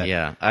about that?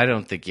 Yeah, I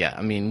don't think. Yeah,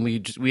 I mean,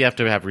 we have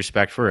to have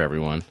respect for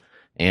everyone,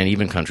 and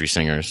even country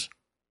singers.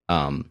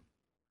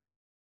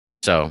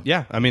 So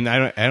yeah, I mean,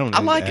 I don't.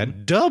 I like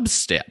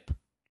dubstep.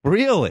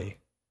 Really?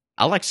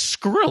 I like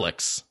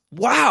Skrillex.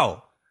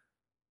 Wow,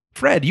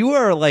 Fred, you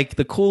are like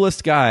the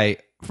coolest guy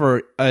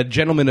for a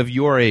gentleman of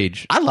your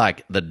age. I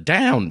like the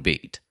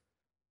downbeat.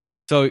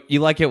 So you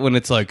like it when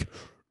it's like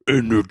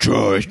in the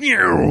chest.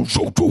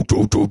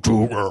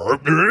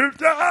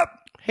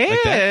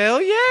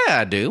 Hell yeah,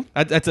 I do.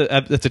 That's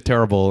a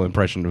terrible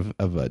impression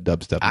of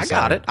dubstep. I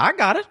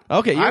got it.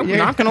 Okay, I'm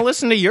not going to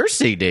listen to your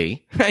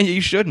CD.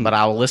 You shouldn't. But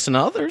I will listen to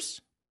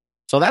others.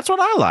 So that's what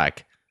I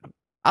like.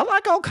 I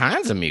like all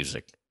kinds of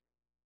music.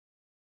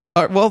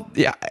 Well,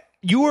 yeah,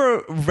 you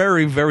were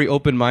very, very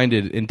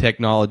open-minded in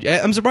technology.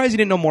 I'm surprised you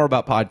didn't know more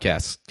about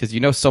podcasts because you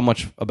know so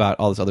much about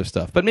all this other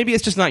stuff. But maybe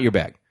it's just not your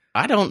bag.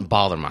 I don't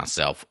bother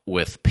myself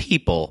with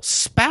people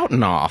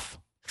spouting off,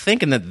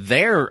 thinking that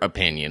their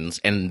opinions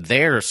and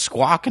their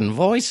squawking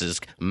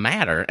voices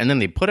matter, and then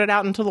they put it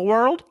out into the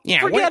world. Yeah,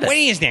 Forget what it.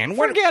 is that?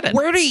 Forget it.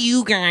 Where do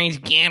you guys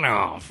get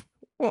off?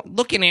 Well,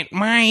 looking at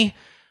my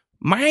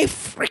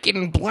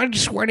freaking blood,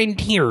 sweat, and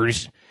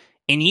tears,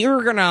 and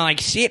you're gonna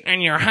like sit on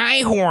your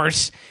high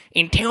horse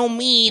and tell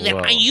me that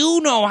Whoa.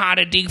 you know how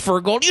to dig for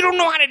gold. You don't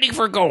know how to dig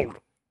for gold.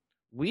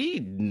 We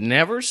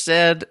never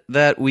said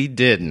that we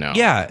did know.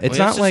 Yeah, it's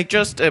not like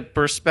just a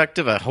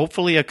perspective,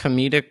 hopefully a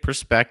comedic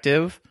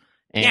perspective.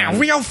 And Yeah,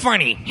 real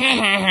funny.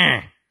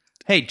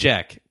 hey,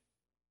 Jack.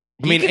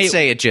 He can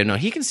say it, Jim. No,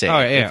 he can say All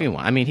it right, yeah. if he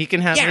wants. I mean, he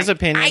can have his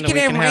opinion. I and can we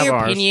have my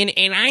ours. opinion,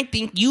 and I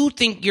think you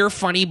think you're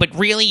funny, but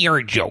really you're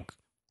a joke.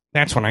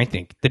 That's what I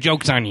think. The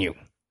joke's on you.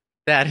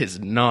 That is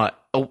not.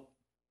 Oh,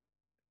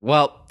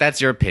 well,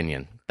 that's your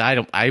opinion.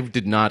 I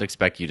did not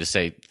expect you to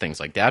say things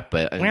like that,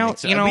 but Well,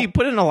 you know- we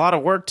put in a lot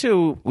of work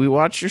too. We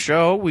watch your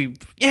show.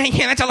 Yeah,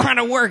 that's a lot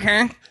of work,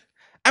 huh?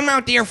 I'm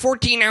out there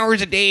 14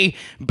 hours a day,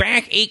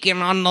 back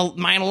aching on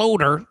my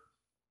loader,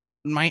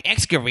 my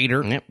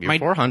excavator. Yep, your my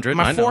 400.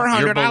 My I know.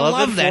 400. Your I love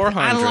beloved that.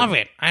 400. I love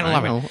it. I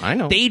love it. I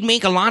know. They'd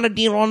make a lot of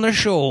deal on the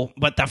show,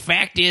 but the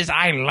fact is,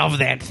 I love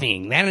that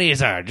thing. That is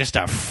just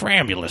a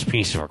fabulous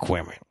piece of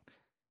equipment.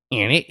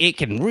 And it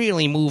can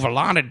really move a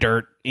lot of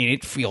dirt, and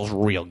it feels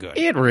real good.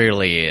 It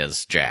really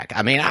is, Jack.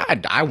 I mean,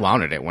 I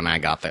wanted it when I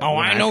got that. Oh,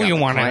 I know you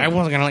wanted it. I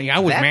wasn't going to let you. I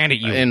was mad at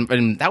you.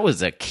 And that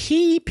was a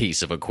key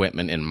piece of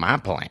equipment in my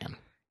plan.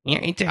 Yeah,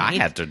 I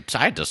had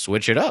to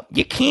switch it up.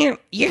 You can't.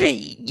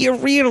 You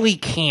really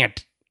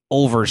can't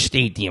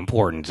overstate the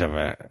importance of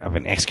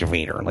an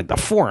excavator. Like the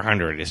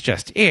 400 is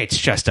just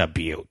a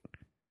beaut.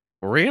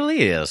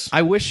 Really is.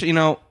 I wish,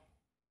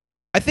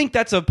 I think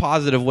that's a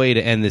positive way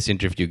to end this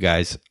interview,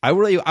 guys. I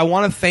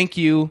want to thank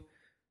you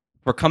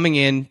for coming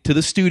in to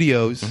the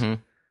studios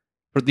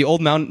for the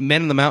Old Men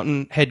in the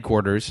Mountain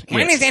headquarters.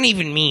 What does that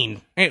even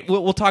mean? Hey,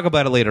 we'll talk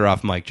about it later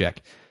off mic,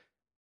 Jack.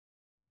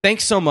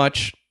 Thanks so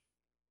much.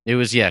 It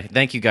was,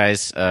 thank you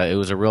guys. It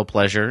was a real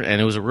pleasure,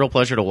 and it was a real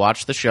pleasure to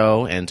watch the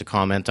show and to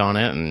comment on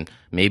it, and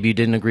maybe you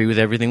didn't agree with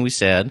everything we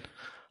said.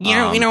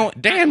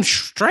 Damn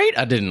straight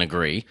I didn't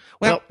agree.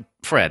 Well,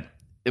 Fred,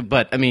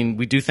 but, I mean,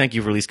 we do thank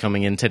you for at least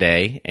coming in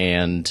today,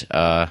 and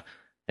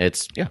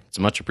it's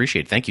much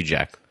appreciated. Thank you,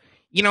 Jack.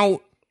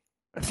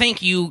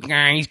 Thank you,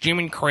 guys, Jim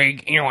and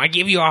Craig. I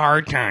give you a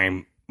hard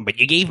time, but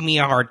you gave me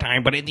a hard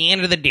time, but at the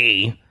end of the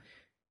day,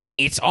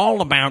 it's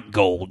all about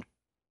gold,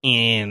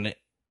 and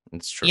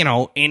it's true.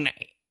 And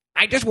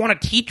I just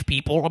want to teach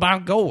people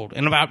about gold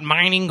and about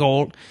mining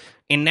gold.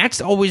 And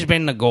that's always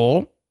been the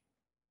goal.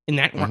 And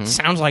that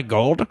sounds like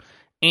gold.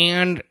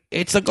 And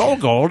it's a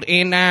gold.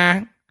 And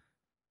I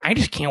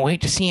just can't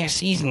wait to see a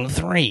season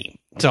 3.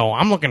 So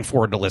I'm looking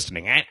forward to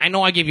listening. I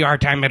know I give you a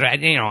hard time, but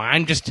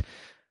I'm just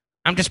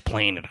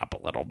playing it up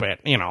a little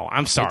bit.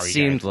 I'm sorry. It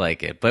seemed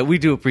like it, but we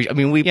do appreciate. I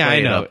mean, we play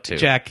it up too,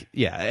 Jack.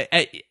 Yeah,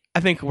 I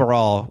think we're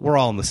all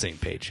on the same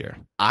page here.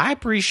 I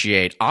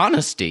appreciate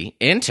honesty,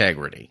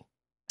 integrity.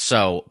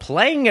 So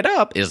playing it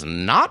up is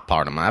not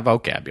part of my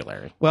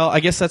vocabulary. Well,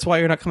 I guess that's why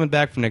you're not coming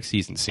back for next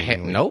season,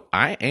 seemingly. Nope,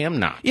 I am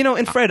not.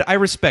 And Fred, I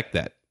respect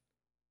that.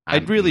 I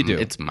really do.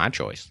 It's my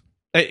choice.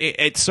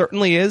 It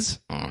certainly is.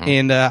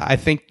 And I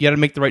think you got to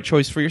make the right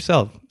choice for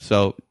yourself.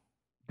 So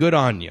good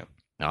on you.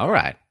 All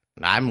right.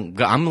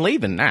 I'm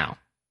leaving now.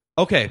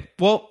 Okay.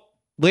 Well,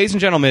 ladies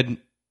and gentlemen,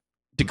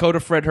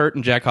 Dakota Fred Hurt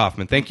and Jack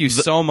Hoffman, thank you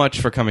so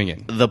much for coming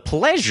in. The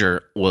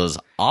pleasure was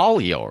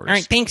all yours. All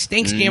right, thanks,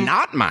 Jim.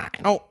 Not mine.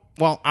 Oh,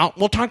 well,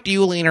 we'll talk to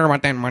you later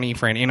about that money,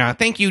 friend. And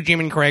thank you, Jim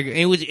and Craig.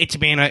 It's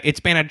been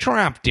a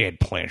drop dead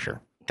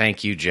pleasure.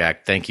 Thank you,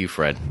 Jack. Thank you,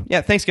 Fred.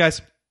 Yeah, thanks,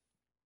 guys.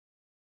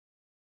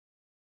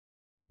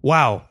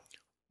 Wow.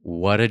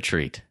 What a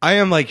treat. I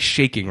am like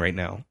shaking right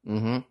now.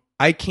 Mm-hmm.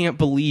 I can't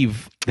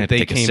believe I that they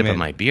take a came sip in. of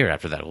my beer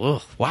after that.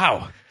 Ugh.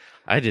 Wow.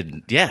 I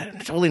did, yeah,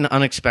 totally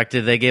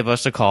unexpected. They gave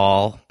us a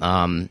call.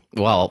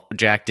 Well,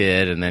 Jack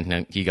did, and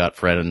then he got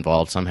Fred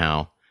involved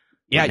somehow.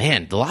 Yeah, But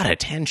man, a lot of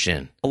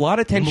tension. a lot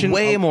of tension.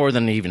 Way more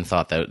than I even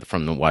thought that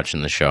from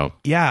watching the show.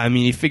 Yeah, I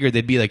mean, you figured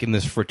they'd be like in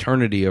this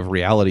fraternity of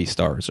reality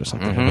stars or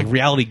something, like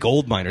reality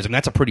gold miners. I mean,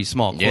 that's a pretty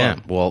small club. Yeah,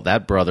 well,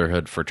 that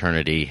brotherhood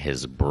fraternity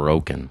is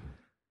broken.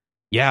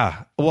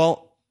 Yeah.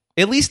 Well,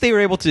 at least they were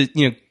able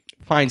to,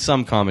 find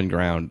some common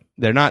ground.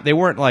 They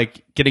weren't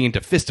like getting into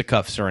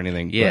fisticuffs or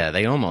anything. but Yeah,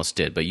 they almost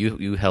did, but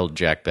you held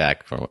Jack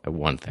back for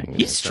one thing.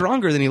 he's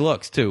stronger than he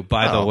looks too.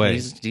 By the Oh, way,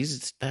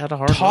 he's had a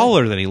hard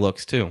taller than he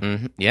looks too.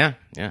 Mm-hmm. Yeah.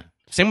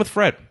 Same with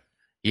Fred.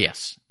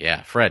 Yes,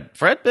 yeah. Fred,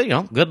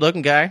 good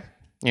looking guy.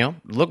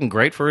 Looking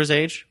great for his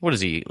age. What is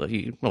he?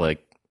 Like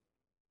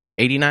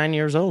 89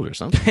 years old or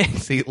something.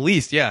 See, at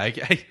least, yeah.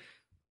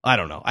 I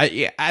don't know.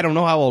 I don't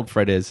know how old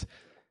Fred is.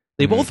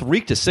 They both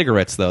reeked of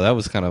cigarettes, though. That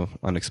was kind of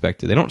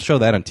unexpected. They don't show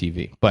that on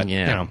TV, but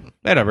Yeah.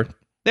 whatever.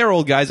 They're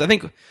old guys. I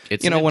think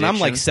It's when an I'm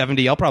like addiction.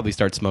 70, I'll probably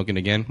start smoking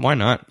again. Why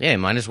not? Yeah,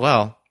 might as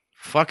well.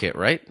 Fuck it,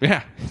 right?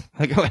 Yeah.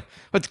 Like,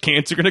 what's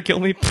cancer gonna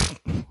kill me?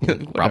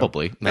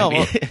 Probably. No,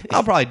 Maybe. well,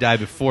 I'll probably die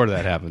before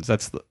that happens.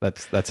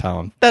 That's how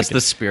I'm. That's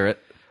the spirit.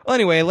 Well,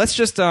 anyway, let's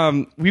just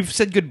we've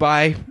said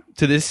goodbye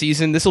to this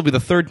season. This will be the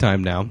third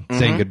time now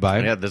saying goodbye.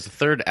 Yeah, there's a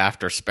third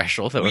after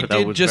special. That We that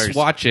did was just very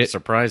watch it.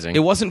 Surprising. It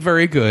wasn't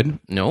very good.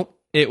 Nope.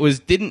 It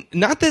was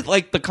not that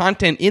like the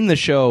content in the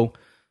show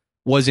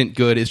wasn't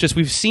good. It's just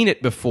we've seen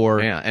it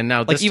before. Yeah, and now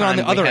Like, this even on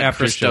time the other we had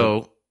after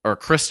show. or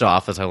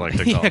Christoph, as I like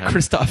to call Yeah, him.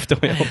 Christoph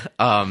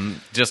Doyle.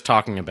 Just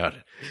talking about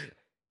it.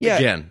 Yeah,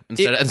 Again,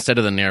 instead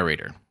of the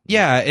narrator.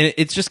 yeah, and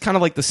it's just kind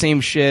of like the same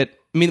shit.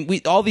 I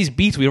mean, all these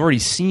beats we've already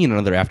seen in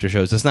other after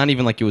shows. It's not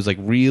even like it was like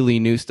really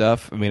new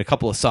stuff. I mean, a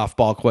couple of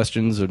softball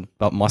questions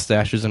about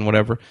mustaches and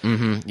whatever.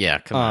 Mm-hmm. Yeah,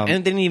 come on.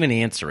 And didn't even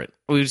answer it.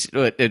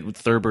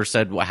 Thurber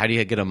said, well, how do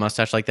you get a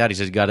mustache like that? He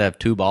said, you got to have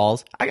two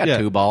balls. I got Yeah.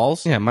 two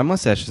balls. Yeah, my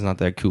mustache is not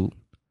that cool.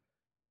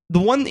 The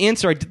one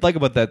answer I did like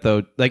about that,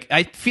 though, like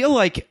I feel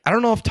like I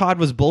don't know if Todd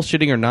was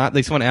bullshitting or not.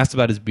 Like someone asked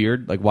about his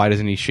beard, like why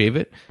doesn't he shave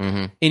it?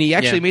 Mm-hmm. And he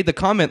actually Yeah. made the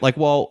comment, like,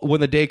 well,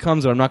 when the day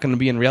comes that I'm not going to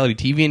be in reality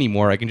TV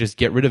anymore, I can just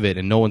get rid of it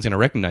and no one's going to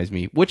recognize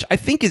me, which I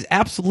think is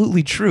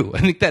absolutely true. I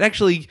think that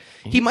actually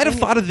he might have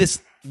thought of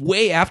this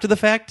way after the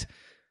fact,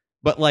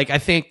 but like I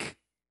think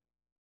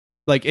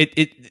like it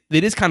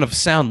is kind of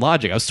sound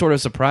logic. I was sort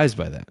of surprised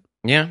by that.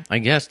 Yeah, I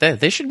guess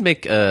they should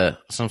make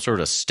some sort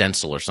of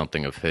stencil or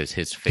something of his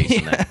face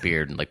and that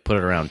beard and like put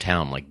it around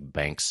town like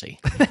Banksy.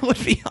 That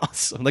would be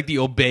awesome. Like the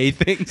obey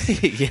things.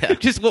 Yeah.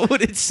 Just what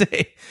would it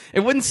say?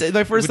 It wouldn't say.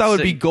 My first Would thought would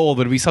say- be gold,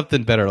 but it'd be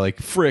something better,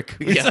 like frick.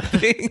 Or Yeah.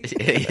 something.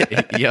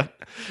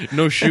 Yep.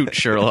 No shoot,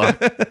 Sherlock.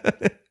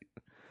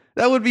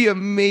 That would be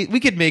amazing. We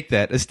could make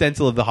that a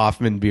stencil of the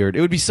Hoffman beard.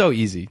 It would be so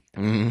easy.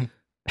 Mhm.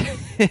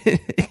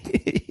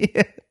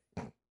 Yeah,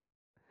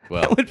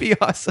 Well, that would be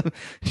awesome.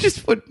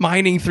 Just put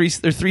mining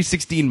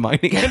 316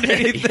 mining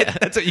underneath it.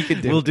 That's what you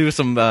could do. we'll do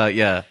some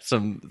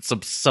some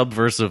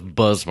subversive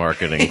buzz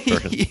marketing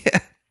for Yeah.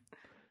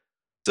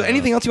 So,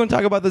 anything else you want to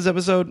talk about this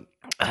episode?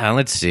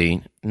 let's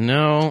see.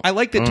 No. I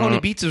like that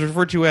Tony Beats is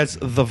referred to as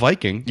the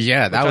Viking.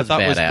 Yeah, that which was I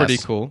thought was badass. pretty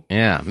cool.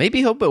 Yeah,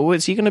 maybe hope. But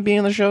was he going to be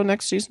in the show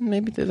next season?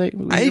 Maybe did they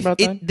read about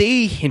that?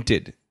 They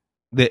hinted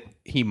that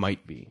he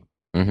might be.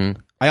 Mm-hmm.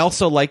 I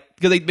also like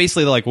because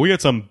they're like, we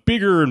got some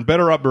bigger and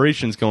better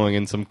operations going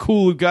and some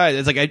cool guys.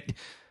 It's like I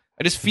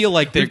just feel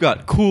like they've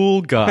got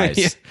cool guys.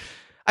 Yeah.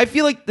 I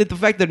feel like that the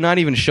fact they're not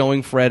even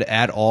showing Fred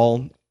at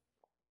all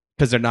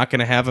because they're not going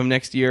to have him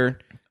next year,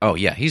 Oh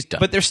yeah, he's done.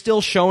 but they're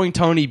still showing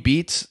Tony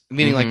Beats.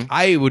 Meaning, like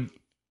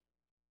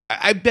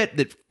I bet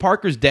that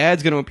Parker's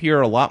dad's going to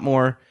appear a lot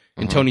more,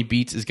 and Tony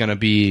Beats is going to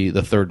be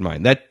the third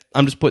mind. That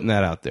I'm just putting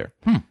that out there.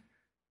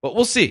 But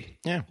we'll see.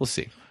 Yeah. We'll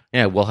see.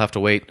 yeah, we'll have to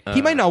wait.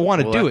 He might not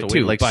want to we'll do have it to wait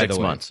too. like by 6 the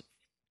way. months.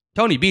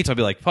 Tony Beats, I'll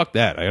be like, fuck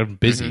that. I'm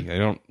busy. I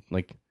don't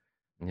like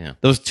Yeah,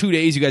 those 2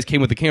 days you guys came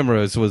with the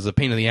cameras was a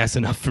pain in the ass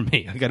enough for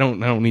me. Like I don't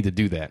need to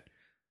do that.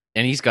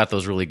 and he's got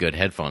those really good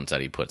headphones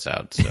that he puts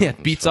out. So Yeah,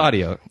 it's Beats fun.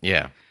 Audio.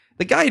 Yeah,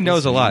 The guy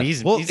knows a lot.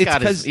 He's, well, he's it's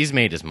got his, because he's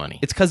made his money.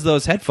 it's because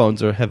those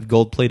headphones have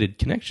gold plated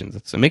connections.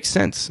 It makes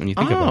sense when you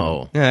think about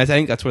Oh. it. Yeah, I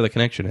think that's where the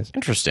connection is.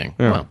 Interesting.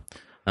 Yeah.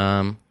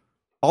 Well,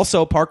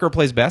 Also, Parker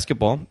plays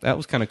basketball. That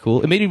was kind of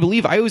cool. It made me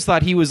believe. I always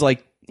thought he's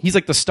like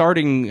the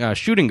starting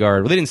shooting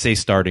guard. Well, they didn't say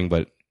starting,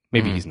 but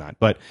maybe he's not.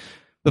 But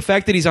the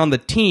fact that he's on the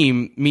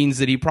team means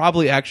that he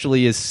probably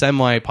actually is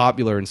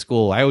semi-popular in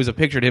school. I always have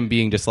pictured him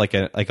being just like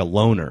a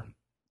loner,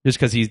 just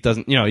because he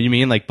doesn't, you know, what you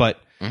mean like. But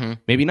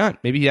maybe not.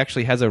 Maybe he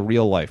actually has a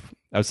real life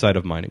outside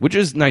of mining, which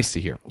is nice to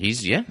hear.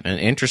 he's an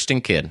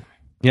interesting kid.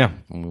 Yeah.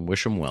 We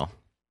wish him well.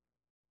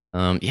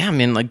 Yeah, I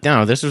mean, like,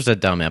 no, this was a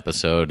dumb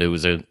episode. It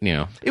was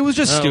It was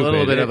just a stupid.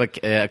 little bit of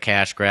a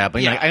cash grab.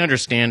 Yeah. I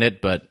understand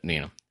it, but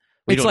we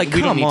It's like,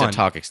 we don't come need on. to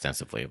talk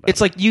extensively about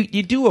It's it. like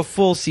you do a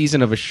full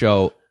season of a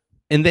show,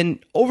 and then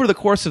over the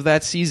course of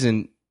that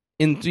season,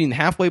 in between the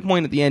halfway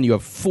point at the end, you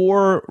have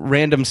 4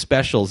 random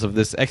specials of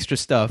this extra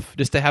stuff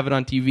just to have it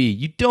on TV.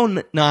 You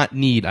do not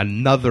need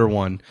another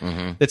one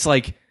that's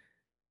like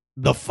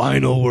the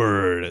final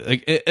word.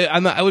 Like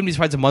I wouldn't be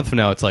surprised a month from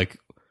now. It's like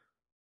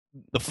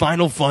the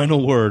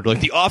final word,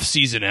 like the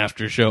off-season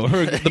after show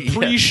or the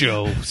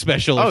pre-show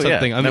special or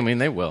something. Yeah. I mean,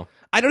 they will.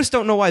 I just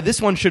don't know why this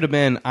one should have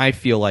been. I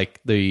feel like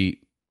the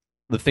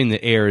thing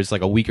that airs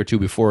like a week or two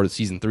before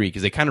season 3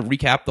 because they kind of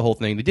recapped the whole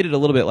thing. They did it a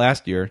little bit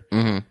last year,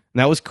 and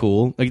that was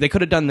cool. Like they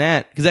could have done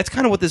that because that's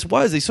kind of what this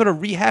was. They sort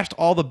of rehashed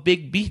all the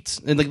big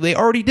beats, and like they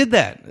already did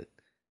that.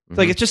 It's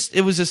like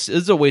it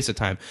was a waste of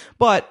time.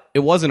 But it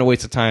wasn't a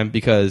waste of time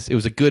because it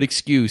was a good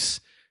excuse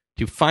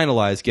to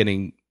finalize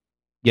getting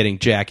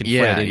Jack and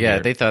Fred in here.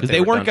 They thought 'Cause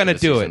they weren't going to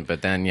do it.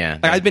 but then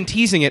Like, I've been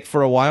teasing it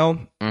for a while,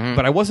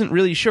 but I wasn't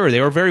really sure.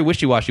 They were very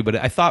wishy-washy, but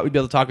I thought we'd be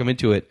able to talk them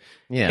into it.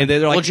 yeah. And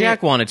they're like, well,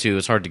 Jack wanted to.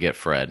 It's hard to get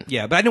Fred.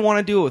 Yeah, but I didn't want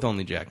to do it with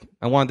only Jack.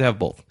 I wanted to have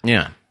both.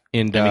 Yeah.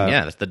 And I mean,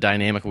 yeah, that's the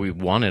dynamic we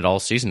wanted all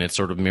season. It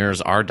sort of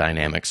mirrors our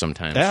dynamic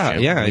sometimes.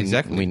 Yeah, we,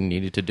 exactly. We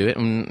needed to do it.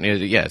 And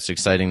yeah, it's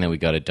exciting that we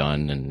got it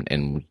done,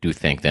 and we do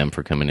thank them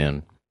for coming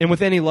in. And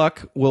with any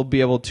luck, we'll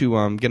be able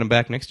to get him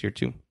back next year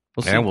too.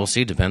 We'll see. Yeah, we'll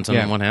see. Depends on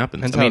Yeah. what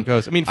happens. Depends how it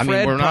goes. I mean,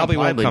 Fred we're probably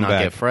won't probably come not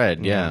back. get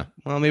Fred. Yeah.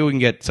 Well, maybe we can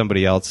get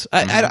somebody else.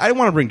 I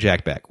want to bring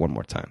Jack back one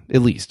more time,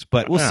 at least.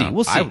 But we'll see.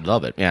 We'll see. I would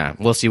love it. Yeah,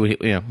 we'll see what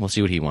we'll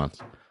see what he wants.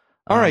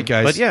 All right,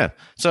 guys. But yeah,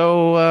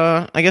 so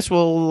I guess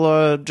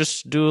we'll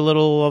just do a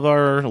little of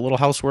our little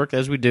housework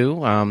as we do.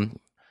 We're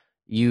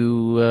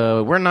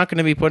not going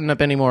to be putting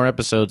up any more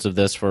episodes of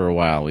this for a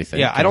while. We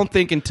think. Yeah, I don't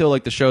think until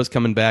like the show's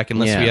coming back,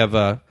 unless we have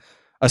a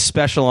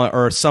special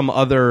or some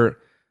other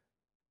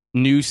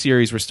new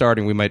series we're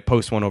starting, we might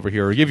post one over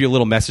here or give you a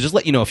little message. Just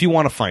let you know if you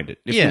want to find it.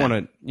 If you want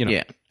to,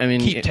 Yeah, I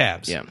mean, keep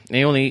tabs. Yeah,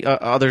 the only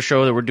other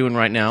show that we're doing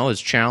right now is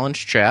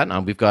Challenge Chat.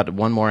 We've got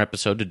one more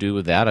episode to do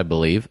with that, I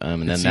believe,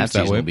 and then that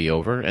season will be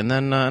over. And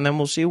then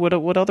we'll see what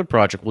other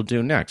project we'll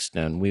do next.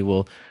 And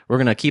we're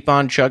gonna keep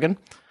on chugging,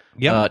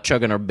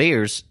 chugging our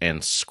beers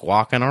and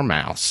squawking our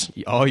mouths.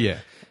 Oh yeah.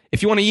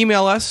 If you want to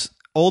email us,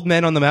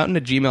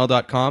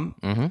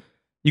 oldmenonthemountain@gmail.com.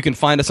 You can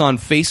find us on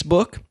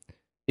Facebook.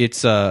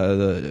 It's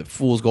the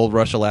Fool's Gold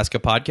Rush Alaska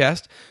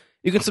podcast.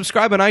 You can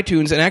subscribe on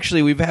iTunes, and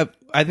actually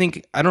I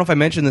don't know if I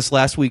mentioned this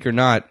last week or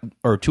not,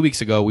 or 2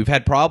 weeks ago, we've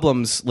had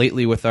problems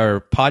lately with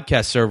our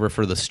podcast server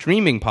for the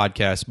streaming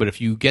podcast, but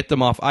if you get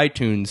them off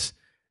iTunes,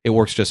 it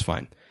works just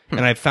fine.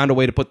 And I've found a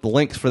way to put the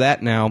links for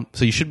that now,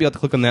 so you should be able to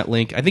click on that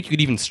link. I think you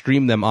could even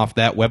stream them off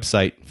that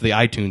website for the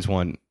iTunes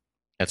one.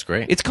 That's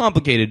great. It's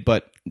complicated,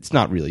 but it's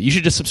not really. You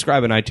should just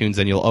subscribe on iTunes,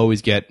 and you'll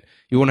always get.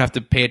 You won't have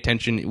to pay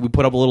attention. We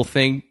put up a little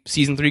thing.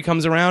 Season 3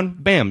 comes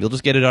around, bam! You'll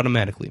just get it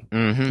automatically.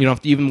 You don't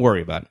have to even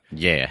worry about it.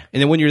 Yeah.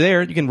 And then when you're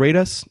there, you can rate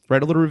us,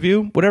 write a little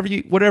review, whatever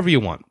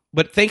you want.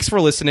 But thanks for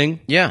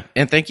listening. Yeah,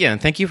 and thank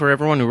you for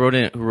everyone who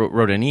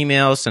wrote an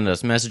email, sent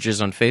us messages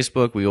on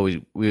Facebook.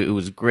 It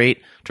was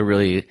great to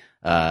really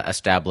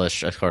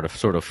establish a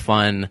sort of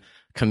fun,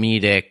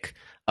 comedic,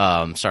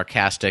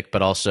 sarcastic,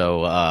 but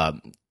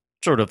also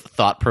sort of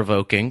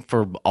thought-provoking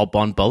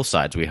on both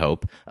sides, we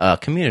hope,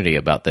 community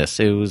about this.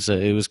 It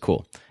was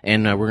cool.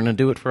 And we're going to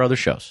do it for other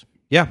shows.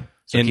 Yeah.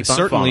 So and keep on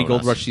certainly following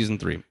Gold us. Rush Season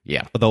 3.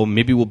 Yeah. Although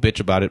maybe we'll bitch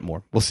about it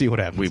more. We'll see what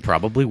happens. We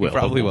probably will.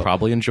 We'll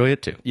probably enjoy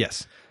it too.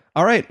 Yes.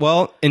 All right.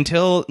 Well,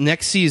 until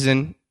next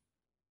season,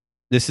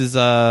 this is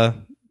the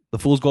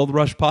Fool's Gold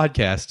Rush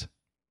podcast.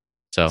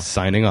 So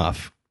Signing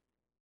off.